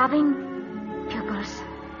 Your loving pupils.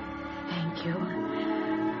 Thank you.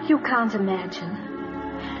 You can't imagine.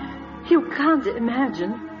 You can't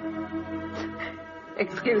imagine.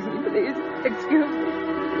 Excuse me, please. Excuse me.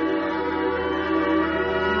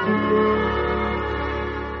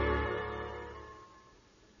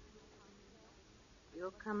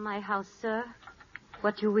 You come my house, sir.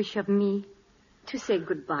 What you wish of me? To say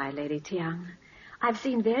goodbye, Lady Tiang. I've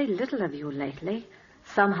seen very little of you lately.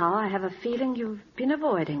 Somehow I have a feeling you've been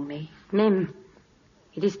avoiding me. Mem,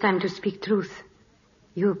 it is time to speak truth.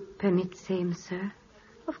 You permit same, sir?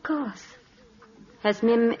 Of course. Has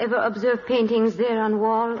Mem ever observed paintings there on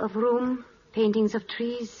wall of room? Paintings of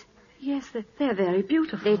trees? Yes, they're very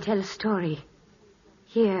beautiful. They tell a story.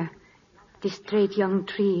 Here, this straight young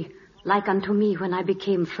tree, like unto me when I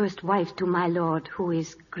became first wife to my lord, who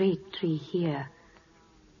is great tree here.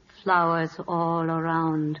 Flowers all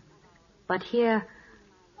around. But here,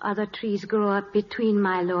 other trees grow up between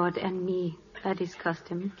my lord and me. That is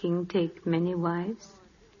custom. King take many wives.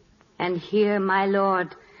 And here, my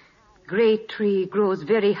lord, great tree grows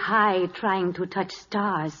very high, trying to touch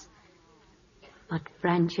stars. But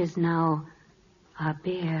branches now are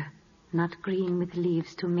bare, not green with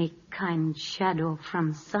leaves to make kind shadow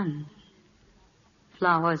from sun.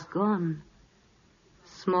 Flowers gone.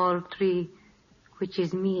 Small tree, which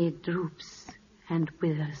is me, droops and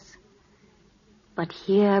withers. But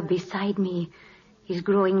here beside me is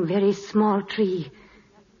growing very small tree.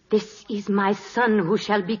 This is my son who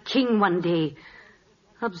shall be king one day.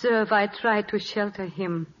 Observe, I try to shelter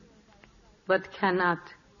him, but cannot.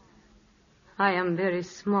 I am very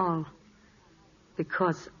small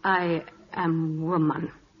because I am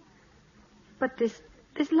woman. But this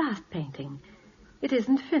last painting, it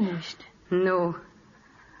isn't finished. No,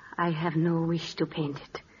 I have no wish to paint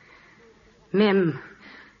it. Mem,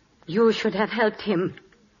 you should have helped him.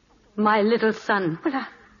 My little son. Well,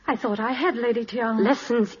 I thought I had, Lady Tiang.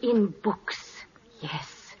 Lessons in books,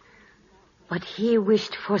 yes. But he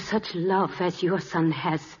wished for such love as your son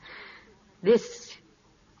has. This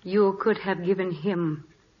you could have given him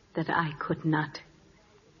that I could not.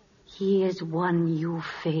 He is one you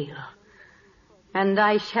fail. And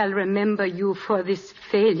I shall remember you for this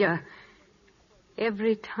failure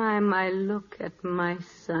every time I look at my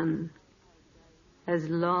son, as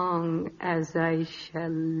long as I shall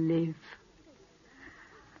live.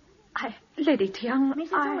 Lady Tiang,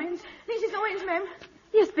 Mrs. Owens. Mrs. Owens, ma'am.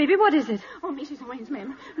 Yes, baby, what is it? Oh, Mrs. Owens,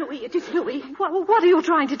 ma'am. Louis, it is Louis. What are you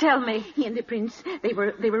trying to tell me? He and the prince, they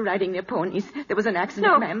were riding their ponies. There was an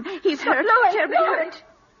accident, ma'am. He's hurt. Louis, terribly hurt.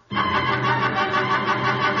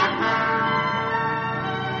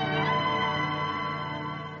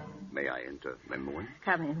 May I enter, Mem Owen?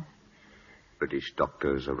 Come in. British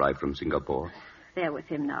doctors arrived from Singapore. They're with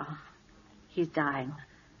him now. He's dying.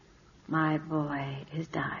 My boy is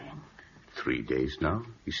dying. 3 days now.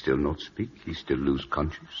 He still not speak. He still lose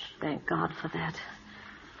conscious. Thank God for that.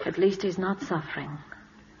 At least he's not suffering.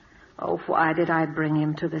 Oh, why did I bring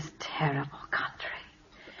him to this terrible country?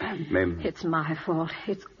 Mem. It's my fault.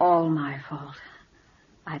 It's all my fault.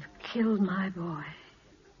 I've killed my boy.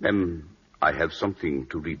 Mem, I have something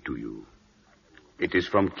to read to you. It is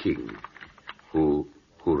from King, who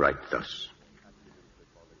write thus.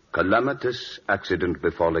 Calamitous accident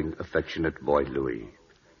befalling affectionate boy Louis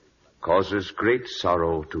causes great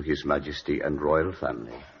sorrow to His Majesty and royal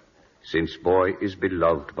family, since boy is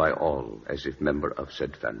beloved by all as if member of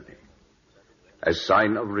said family. As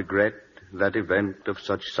sign of regret, that event of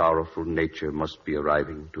such sorrowful nature must be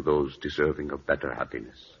arriving to those deserving of better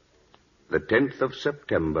happiness. The 10th of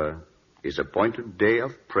September is appointed day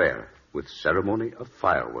of prayer with ceremony of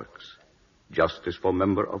fireworks, just as for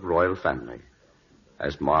member of royal family,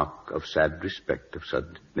 as mark of sad respect of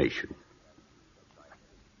said nation.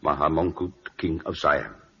 Mahamongkut, King of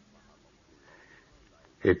Siam.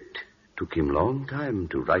 It took him long time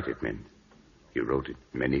to write it, men. He wrote it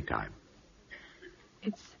many times.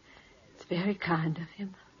 It's very kind of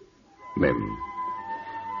him. Mem,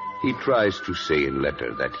 he tries to say in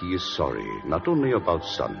letter that he is sorry not only about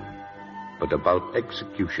son, but about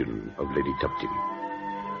execution of Lady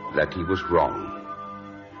Tuptim, that he was wrong.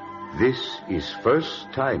 This is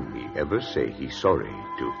first time he ever say he's sorry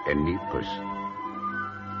to any person.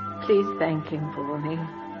 Please thank him for me.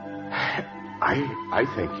 I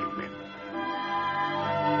thank him, Mem.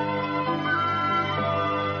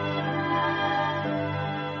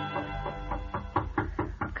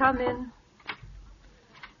 Come in.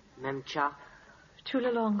 Memcha.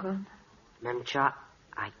 Chulalongon. Memcha,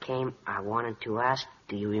 I wanted to ask,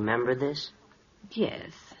 do you remember this?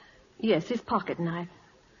 Yes. Yes, his pocket knife.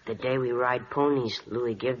 The day we ride ponies,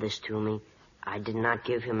 Louis gave this to me. I did not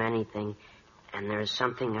give him anything, and there is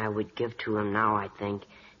something I would give to him now, I think.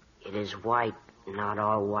 It is white, not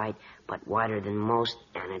all white, but whiter than most,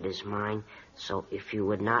 and it is mine. So if you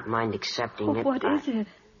would not mind accepting it... What is it?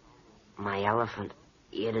 My elephant.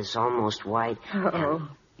 It is almost white. Oh,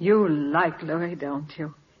 you like Louis, don't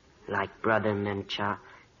you? Like Brother Memcha.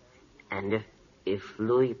 And if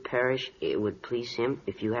Louis perished, it would please him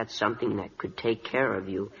if you had something that could take care of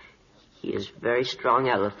you. He is a very strong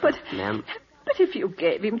elephant, ma'am. But if you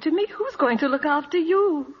gave him to me, who's going to look after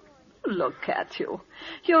you? Look at you.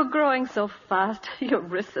 You're growing so fast, your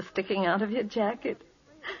wrists are sticking out of your jacket.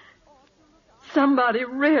 Somebody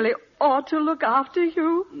really ought to look after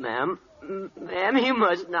you. Ma'am, he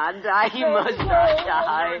must not die. He must not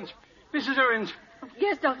die. Mrs. Owens.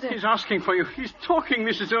 Yes, Doctor. He's asking for you. He's talking,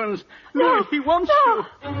 Mrs. Owens. No, Louis, he wants no. you.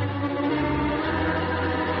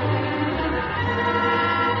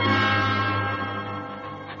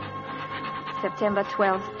 September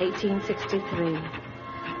 12th, 1863.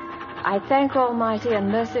 I thank Almighty and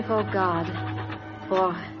merciful God,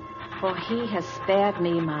 for He has spared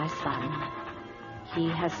me my son. He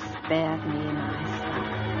has spared me my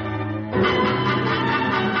son.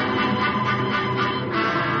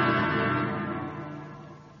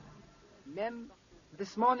 Ma'am,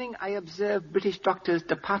 this morning I observed British doctors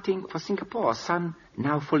departing for Singapore. Son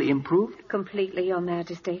now fully improved? Completely, Your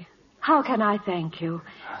Majesty. How can I thank you?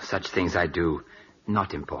 Such things I do.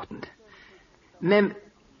 Not important. Ma'am,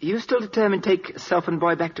 you still determined to take Self and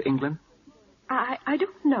Boy back to England? I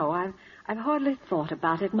don't know. I've hardly thought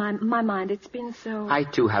about it. My mind, it's been so... I,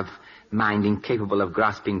 too, have mind incapable of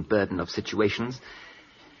grasping burden of situations.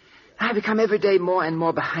 I become every day more and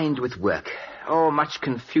more behind with work. Oh, much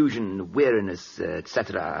confusion, weariness,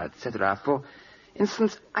 etc., etc. For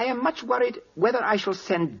instance, I am much worried whether I shall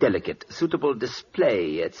send delicate, suitable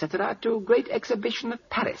display, etc., to great exhibition at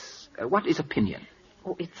Paris. What is opinion?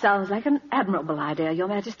 Oh, it sounds like an admirable idea, Your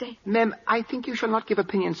Majesty. Ma'am, I think you shall not give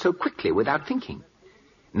opinion so quickly without thinking.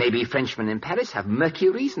 Maybe Frenchmen in Paris have murky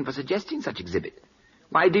reason for suggesting such exhibit.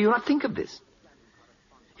 Why do you not think of this?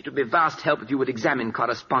 It would be vast help if you would examine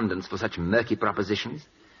correspondence for such murky propositions.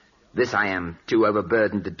 This I am too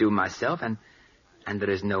overburdened to do myself, and there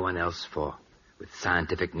is no one else with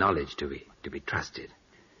scientific knowledge to be trusted.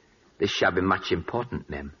 This shall be much important,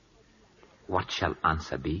 ma'am. What shall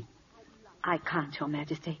answer be? I can't, Your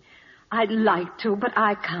Majesty. I'd like to, but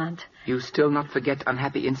I can't. You still not forget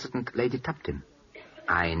unhappy incident, Lady Tuptim?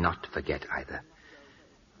 I not forget either.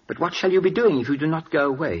 But what shall you be doing if you do not go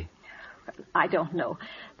away? I don't know.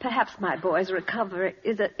 Perhaps my boy's recovery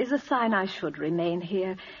is a sign I should remain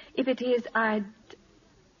here. If it is, I'd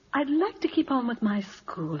like to keep on with my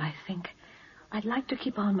school, I think. I'd like to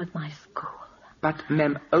keep on with my school. But,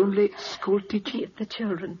 ma'am, only school teaching? The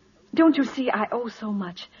children. Don't you see, I owe so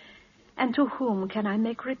much. And to whom can I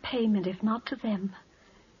make repayment if not to them?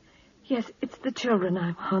 Yes, it's the children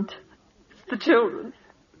I want. It's the children.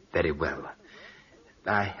 Very well.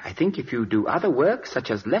 I think if you do other work, such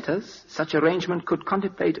as letters, such arrangement could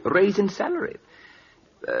contemplate raise in salary.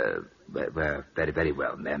 Well, very, very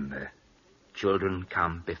well, ma'am. Children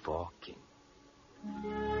come before king.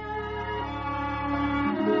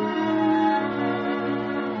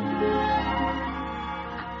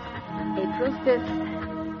 April 5th,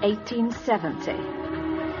 1870.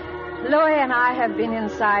 Louis and I have been in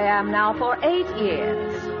Siam now for 8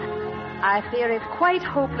 years. I fear it quite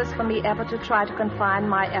hopeless for me ever to try to confine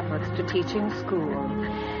my efforts to teaching school.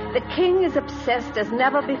 The king is obsessed as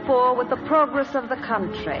never before with the progress of the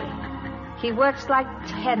country. He works like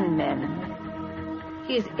 10 men.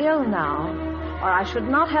 He is ill now, or I should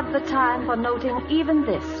not have the time for noting even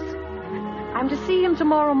this. I'm to see him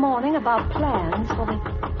tomorrow morning about plans for the...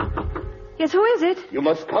 Yes, who is it? You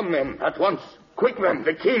must come, ma'am, at once. Quick, ma'am,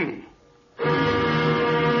 the king.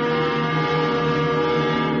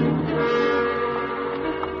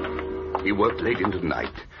 He worked late into the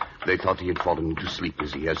night. They thought he had fallen into sleep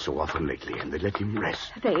as he has so often lately, and they let him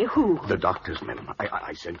rest. They who? The doctors, ma'am.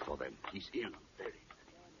 I sent for them. He's ill, very.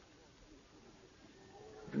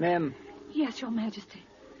 Ma'am. Yes, Your Majesty.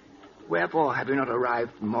 Wherefore have you not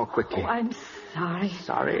arrived more quickly? Oh, I'm sorry.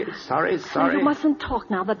 Sorry. You mustn't talk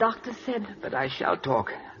now. The doctor said... But I shall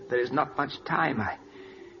talk. There is not much time.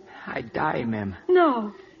 I die, ma'am.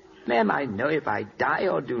 No. Ma'am, I know if I die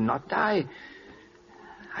or do not die...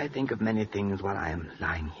 I think of many things while I am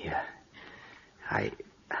lying here. I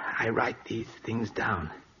write these things down.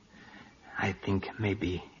 I think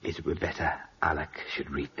maybe it would be better Alec should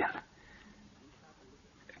read them.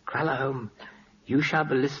 Kralahome, you shall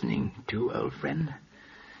be listening too, old friend.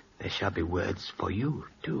 There shall be words for you,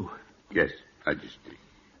 too. Yes, Majesty.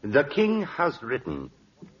 The king has written,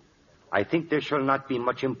 I think there shall not be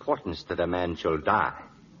much importance that a man shall die.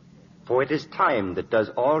 For it is time that does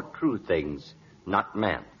all true things, not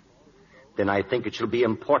man, then I think it shall be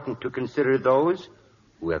important to consider those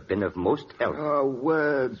who have been of most help. Oh,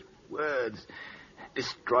 words.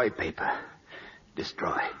 Destroy paper.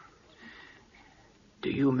 Destroy. To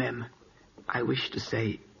you, Mem, I wish to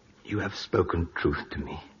say you have spoken truth to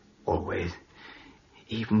me, always.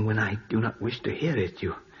 Even when I do not wish to hear it,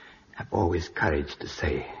 you have always courage to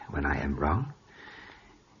say when I am wrong.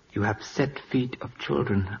 You have set feet of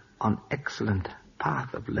children on excellent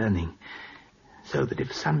path of learning, so that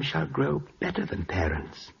if some shall grow better than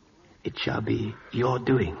parents, it shall be your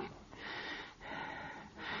doing.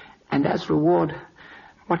 And as reward,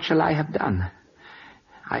 what shall I have done?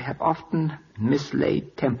 I have often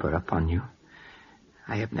mislaid temper upon you.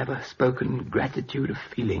 I have never spoken gratitude of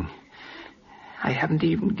feeling. I haven't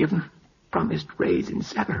even given promised raise in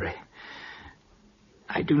salary.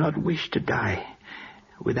 I do not wish to die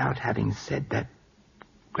without having said that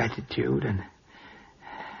gratitude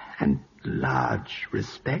and large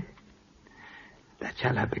respect that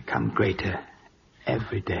shall have become greater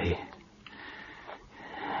every day.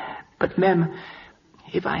 But, Mem,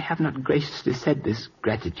 if I have not graciously said this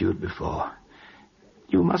gratitude before,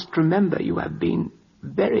 you must remember you have been a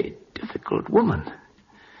very difficult woman,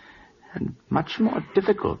 and much more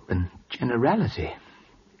difficult than generality.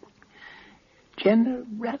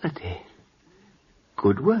 Generality.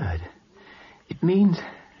 Good word. It means...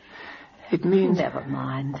 Never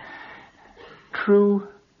mind. True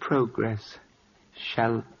progress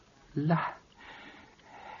shall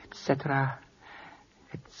etc.,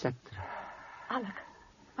 etc.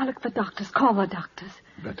 Alec, the doctors. Call the doctors.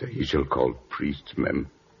 Better he shall call priests, Mem.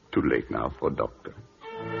 Too late now for doctor.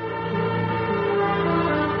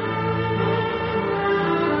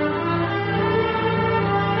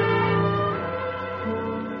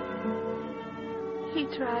 He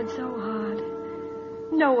tried so hard.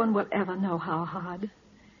 No one will ever know how hard.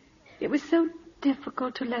 It was so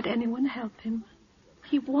difficult to let anyone help him.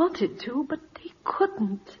 He wanted to, but he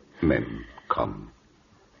couldn't. Men, come.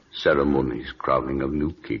 Ceremonies crowning of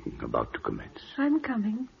new king about to commence. I'm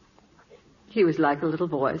coming. He was like a little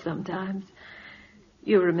boy sometimes.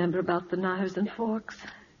 You remember about the knives and forks.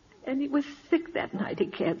 And he was sick that night. He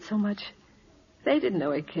cared so much. They didn't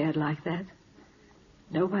know he cared like that.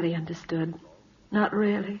 Nobody understood. Not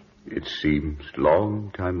really. It seems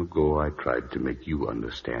long time ago I tried to make you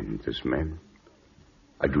understand this man.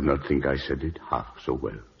 I do not think I said it half so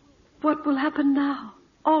well. What will happen now?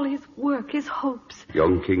 All his work, his hopes.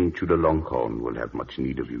 Young King Chulalongkorn will have much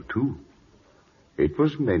need of you, too. It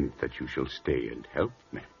was meant that you shall stay and help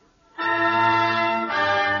me.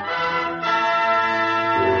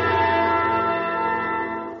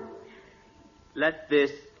 Let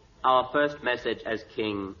this, our first message as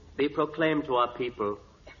king, be proclaimed to our people,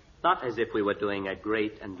 not as if we were doing a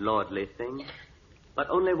great and lordly thing, but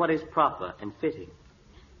only what is proper and fitting.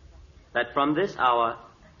 That from this hour,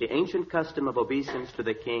 the ancient custom of obeisance to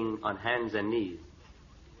the king on hands and knees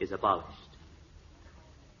is abolished.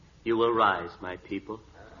 You will rise, my people.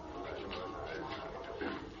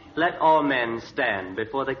 Let all men stand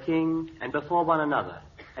before the king and before one another,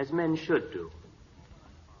 as men should do.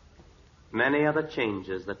 Many are the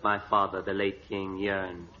changes that my father, the late king,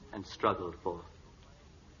 yearned and struggled for.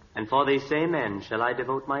 And for these same ends shall I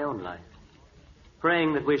devote my own life,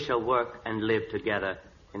 praying that we shall work and live together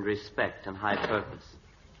in respect and high purpose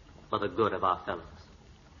for the good of our fellows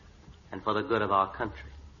and for the good of our country.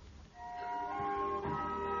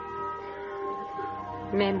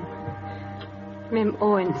 Mem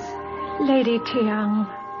Owens. Lady Tiang.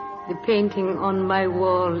 The painting on my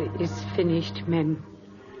wall is finished, Mem.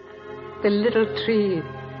 The little tree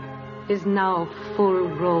is now full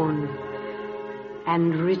grown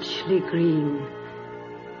and richly green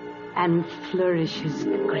and flourishes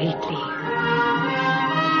greatly.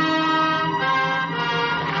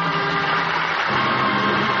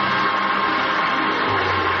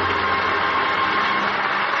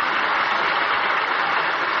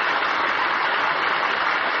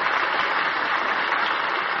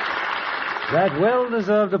 That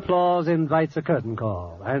well-deserved applause invites a curtain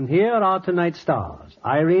call. And here are tonight's stars,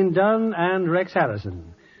 Irene Dunne and Rex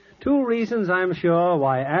Harrison. Two reasons, I'm sure,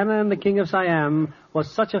 why Anna and the King of Siam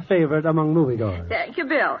was such a favorite among moviegoers. Thank you,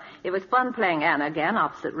 Bill. It was fun playing Anna again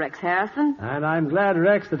opposite Rex Harrison. And I'm glad,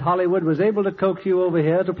 Rex, that Hollywood was able to coax you over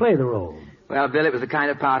here to play the role. Well, Bill, it was the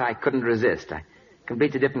kind of part I couldn't resist.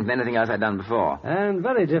 Completely different from anything else I'd done before. And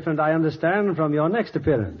very different, I understand, from your next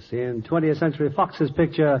appearance in 20th Century Fox's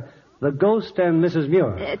picture, The Ghost and Mrs.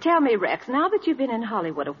 Muir. Tell me, Rex, now that you've been in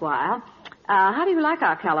Hollywood a while, How do you like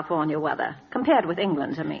our California weather? Compared with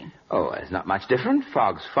England, I mean. Oh, it's not much different.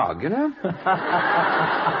 Fog's fog, you know? Oh,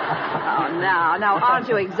 now, aren't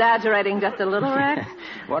you exaggerating just a little, Rex?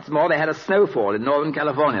 What's more, they had a snowfall in Northern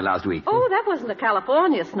California last week. Oh, that wasn't a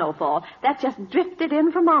California snowfall. That just drifted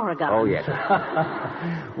in from Oregon. Oh, yes.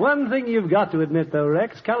 One thing you've got to admit, though,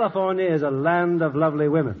 Rex, California is a land of lovely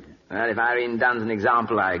women. Well, if Irene Dunn's an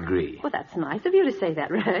example, I agree. Well, that's nice of you to say that,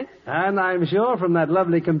 Rex. And I'm sure from that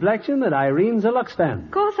lovely complexion that Irene's a Lux fan.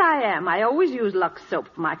 Of course I am. I always use Lux soap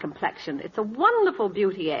for my complexion. It's a wonderful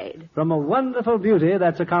beauty aid. From a wonderful beauty,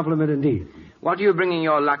 that's a compliment indeed. What are you bringing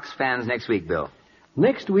your Lux fans next week, Bill?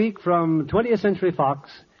 Next week, from 20th Century Fox,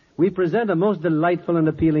 we present a most delightful and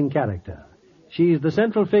appealing character. She's the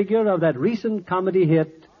central figure of that recent comedy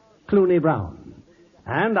hit, Clooney Brown.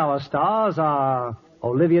 And our stars are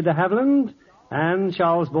Olivia de Havilland and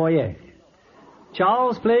Charles Boyer.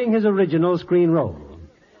 Charles playing his original screen role.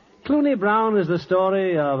 Clooney Brown is the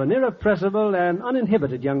story of an irrepressible and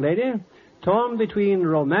uninhibited young lady torn between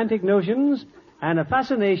romantic notions and a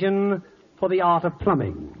fascination for the art of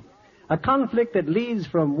plumbing. A conflict that leads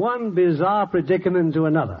from one bizarre predicament to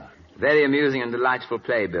another. Very amusing and delightful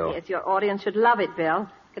play, Bill. Yes, your audience should love it, Bill.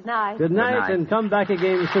 Good night. Good night, and come back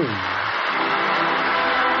again soon.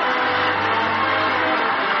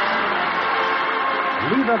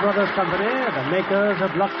 Lever Brothers Company, the makers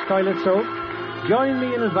of Lux Toilet Soap, join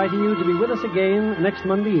me in inviting you to be with us again next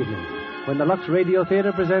Monday evening when the Lux Radio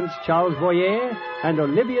Theater presents Charles Boyer and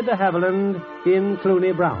Olivia de Havilland in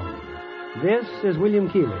Clooney Brown. This is William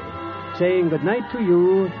Keighley saying good night to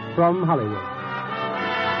you from Hollywood.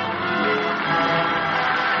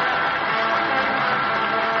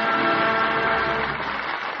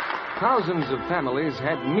 Thousands of families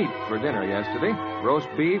had meat for dinner yesterday. Roast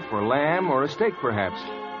beef or lamb or a steak, perhaps.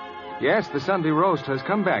 Yes, the Sunday roast has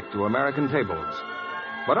come back to American tables.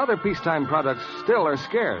 But other peacetime products still are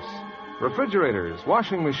scarce. Refrigerators,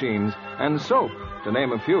 washing machines, and soap, to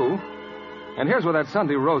name a few. And here's where that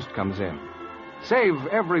Sunday roast comes in. Save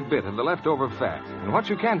every bit of the leftover fat. And what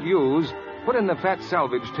you can't use, put in the fat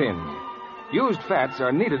salvage tin. Used fats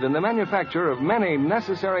are needed in the manufacture of many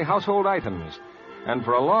necessary household items. And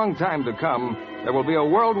for a long time to come, there will be a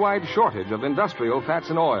worldwide shortage of industrial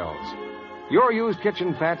fats and oils. Your used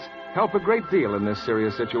kitchen fats help a great deal in this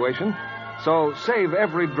serious situation. So save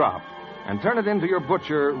every drop and turn it into your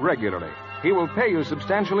butcher regularly. He will pay you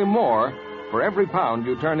substantially more for every pound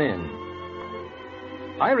you turn in.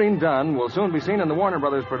 Irene Dunn will soon be seen in the Warner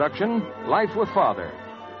Brothers production, Life with Father.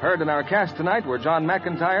 Heard in our cast tonight were John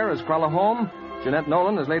McIntyre as Kralahome, Jeanette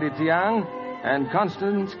Nolan as Lady Tiang, and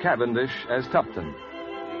Constance Cavendish as Tupton.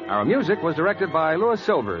 Our music was directed by Louis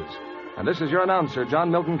Silvers. And this is your announcer,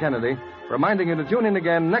 John Milton Kennedy, reminding you to tune in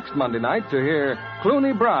again next Monday night to hear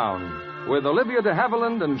Clooney Brown with Olivia de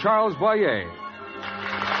Havilland and Charles Boyer.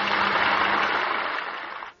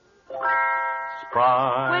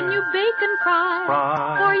 Spry. When you bake and fry,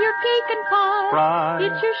 Spry. for your cake and pie, Spry.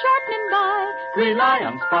 it's your shortening by. Rely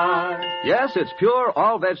on Spry. Yes, it's pure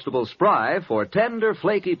all-vegetable Spry for tender,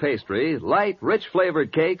 flaky pastry, light,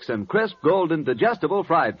 rich-flavored cakes, and crisp, golden, digestible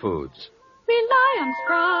fried foods. Rely on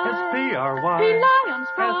Spry. S-P-R-Y. Rely on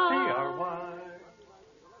Spry. S-P-R-Y.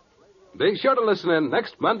 Be sure to listen in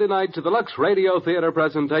next Monday night to the Lux Radio Theater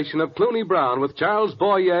presentation of Clooney Brown with Charles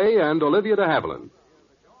Boyer and Olivia de Havilland.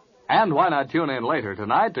 And why not tune in later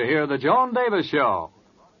tonight to hear The Joan Davis Show?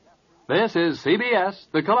 This is CBS,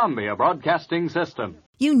 the Columbia Broadcasting System.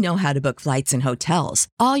 You know how to book flights and hotels.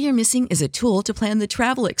 All you're missing is a tool to plan the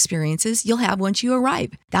travel experiences you'll have once you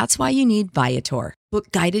arrive. That's why you need Viator. Book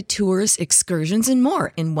guided tours, excursions, and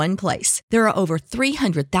more in one place. There are over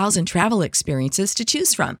 300,000 travel experiences to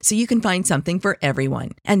choose from, so you can find something for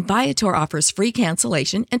everyone. And Viator offers free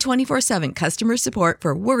cancellation and 24/7 customer support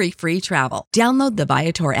for worry-free travel. Download the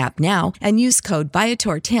Viator app now and use code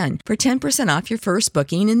Viator10 for 10% off your first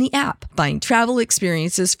booking in the app. Find travel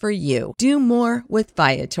experiences for you. Do more with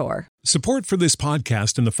Viator. Support for this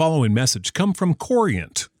podcast and the following message come from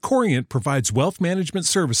Corient. Corient provides wealth management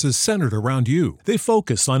services centered around you. They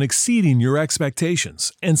focus on exceeding your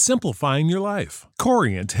expectations and simplifying your life.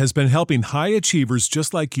 Corient has been helping high achievers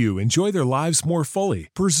just like you enjoy their lives more fully,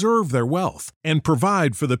 preserve their wealth, and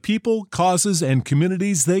provide for the people, causes, and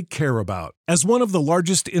communities they care about. As one of the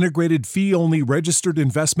largest integrated fee-only registered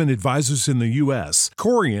investment advisors in the U.S.,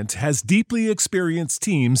 Corient has deeply experienced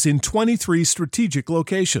teams in 23 strategic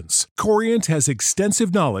locations. Corient has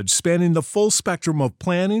extensive knowledge spanning the full spectrum of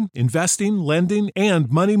planning, investing, lending,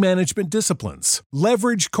 and money management disciplines.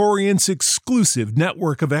 Leverage Corient's exclusive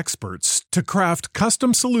network of experts to craft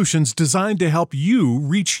custom solutions designed to help you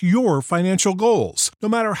reach your financial goals, no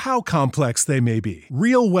matter how complex they may be.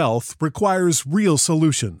 Real wealth requires real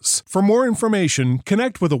solutions. For more information,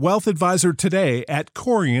 connect with a wealth advisor today at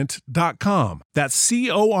Corient.com. That's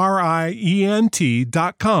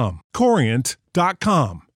Corient.com. Corient.com.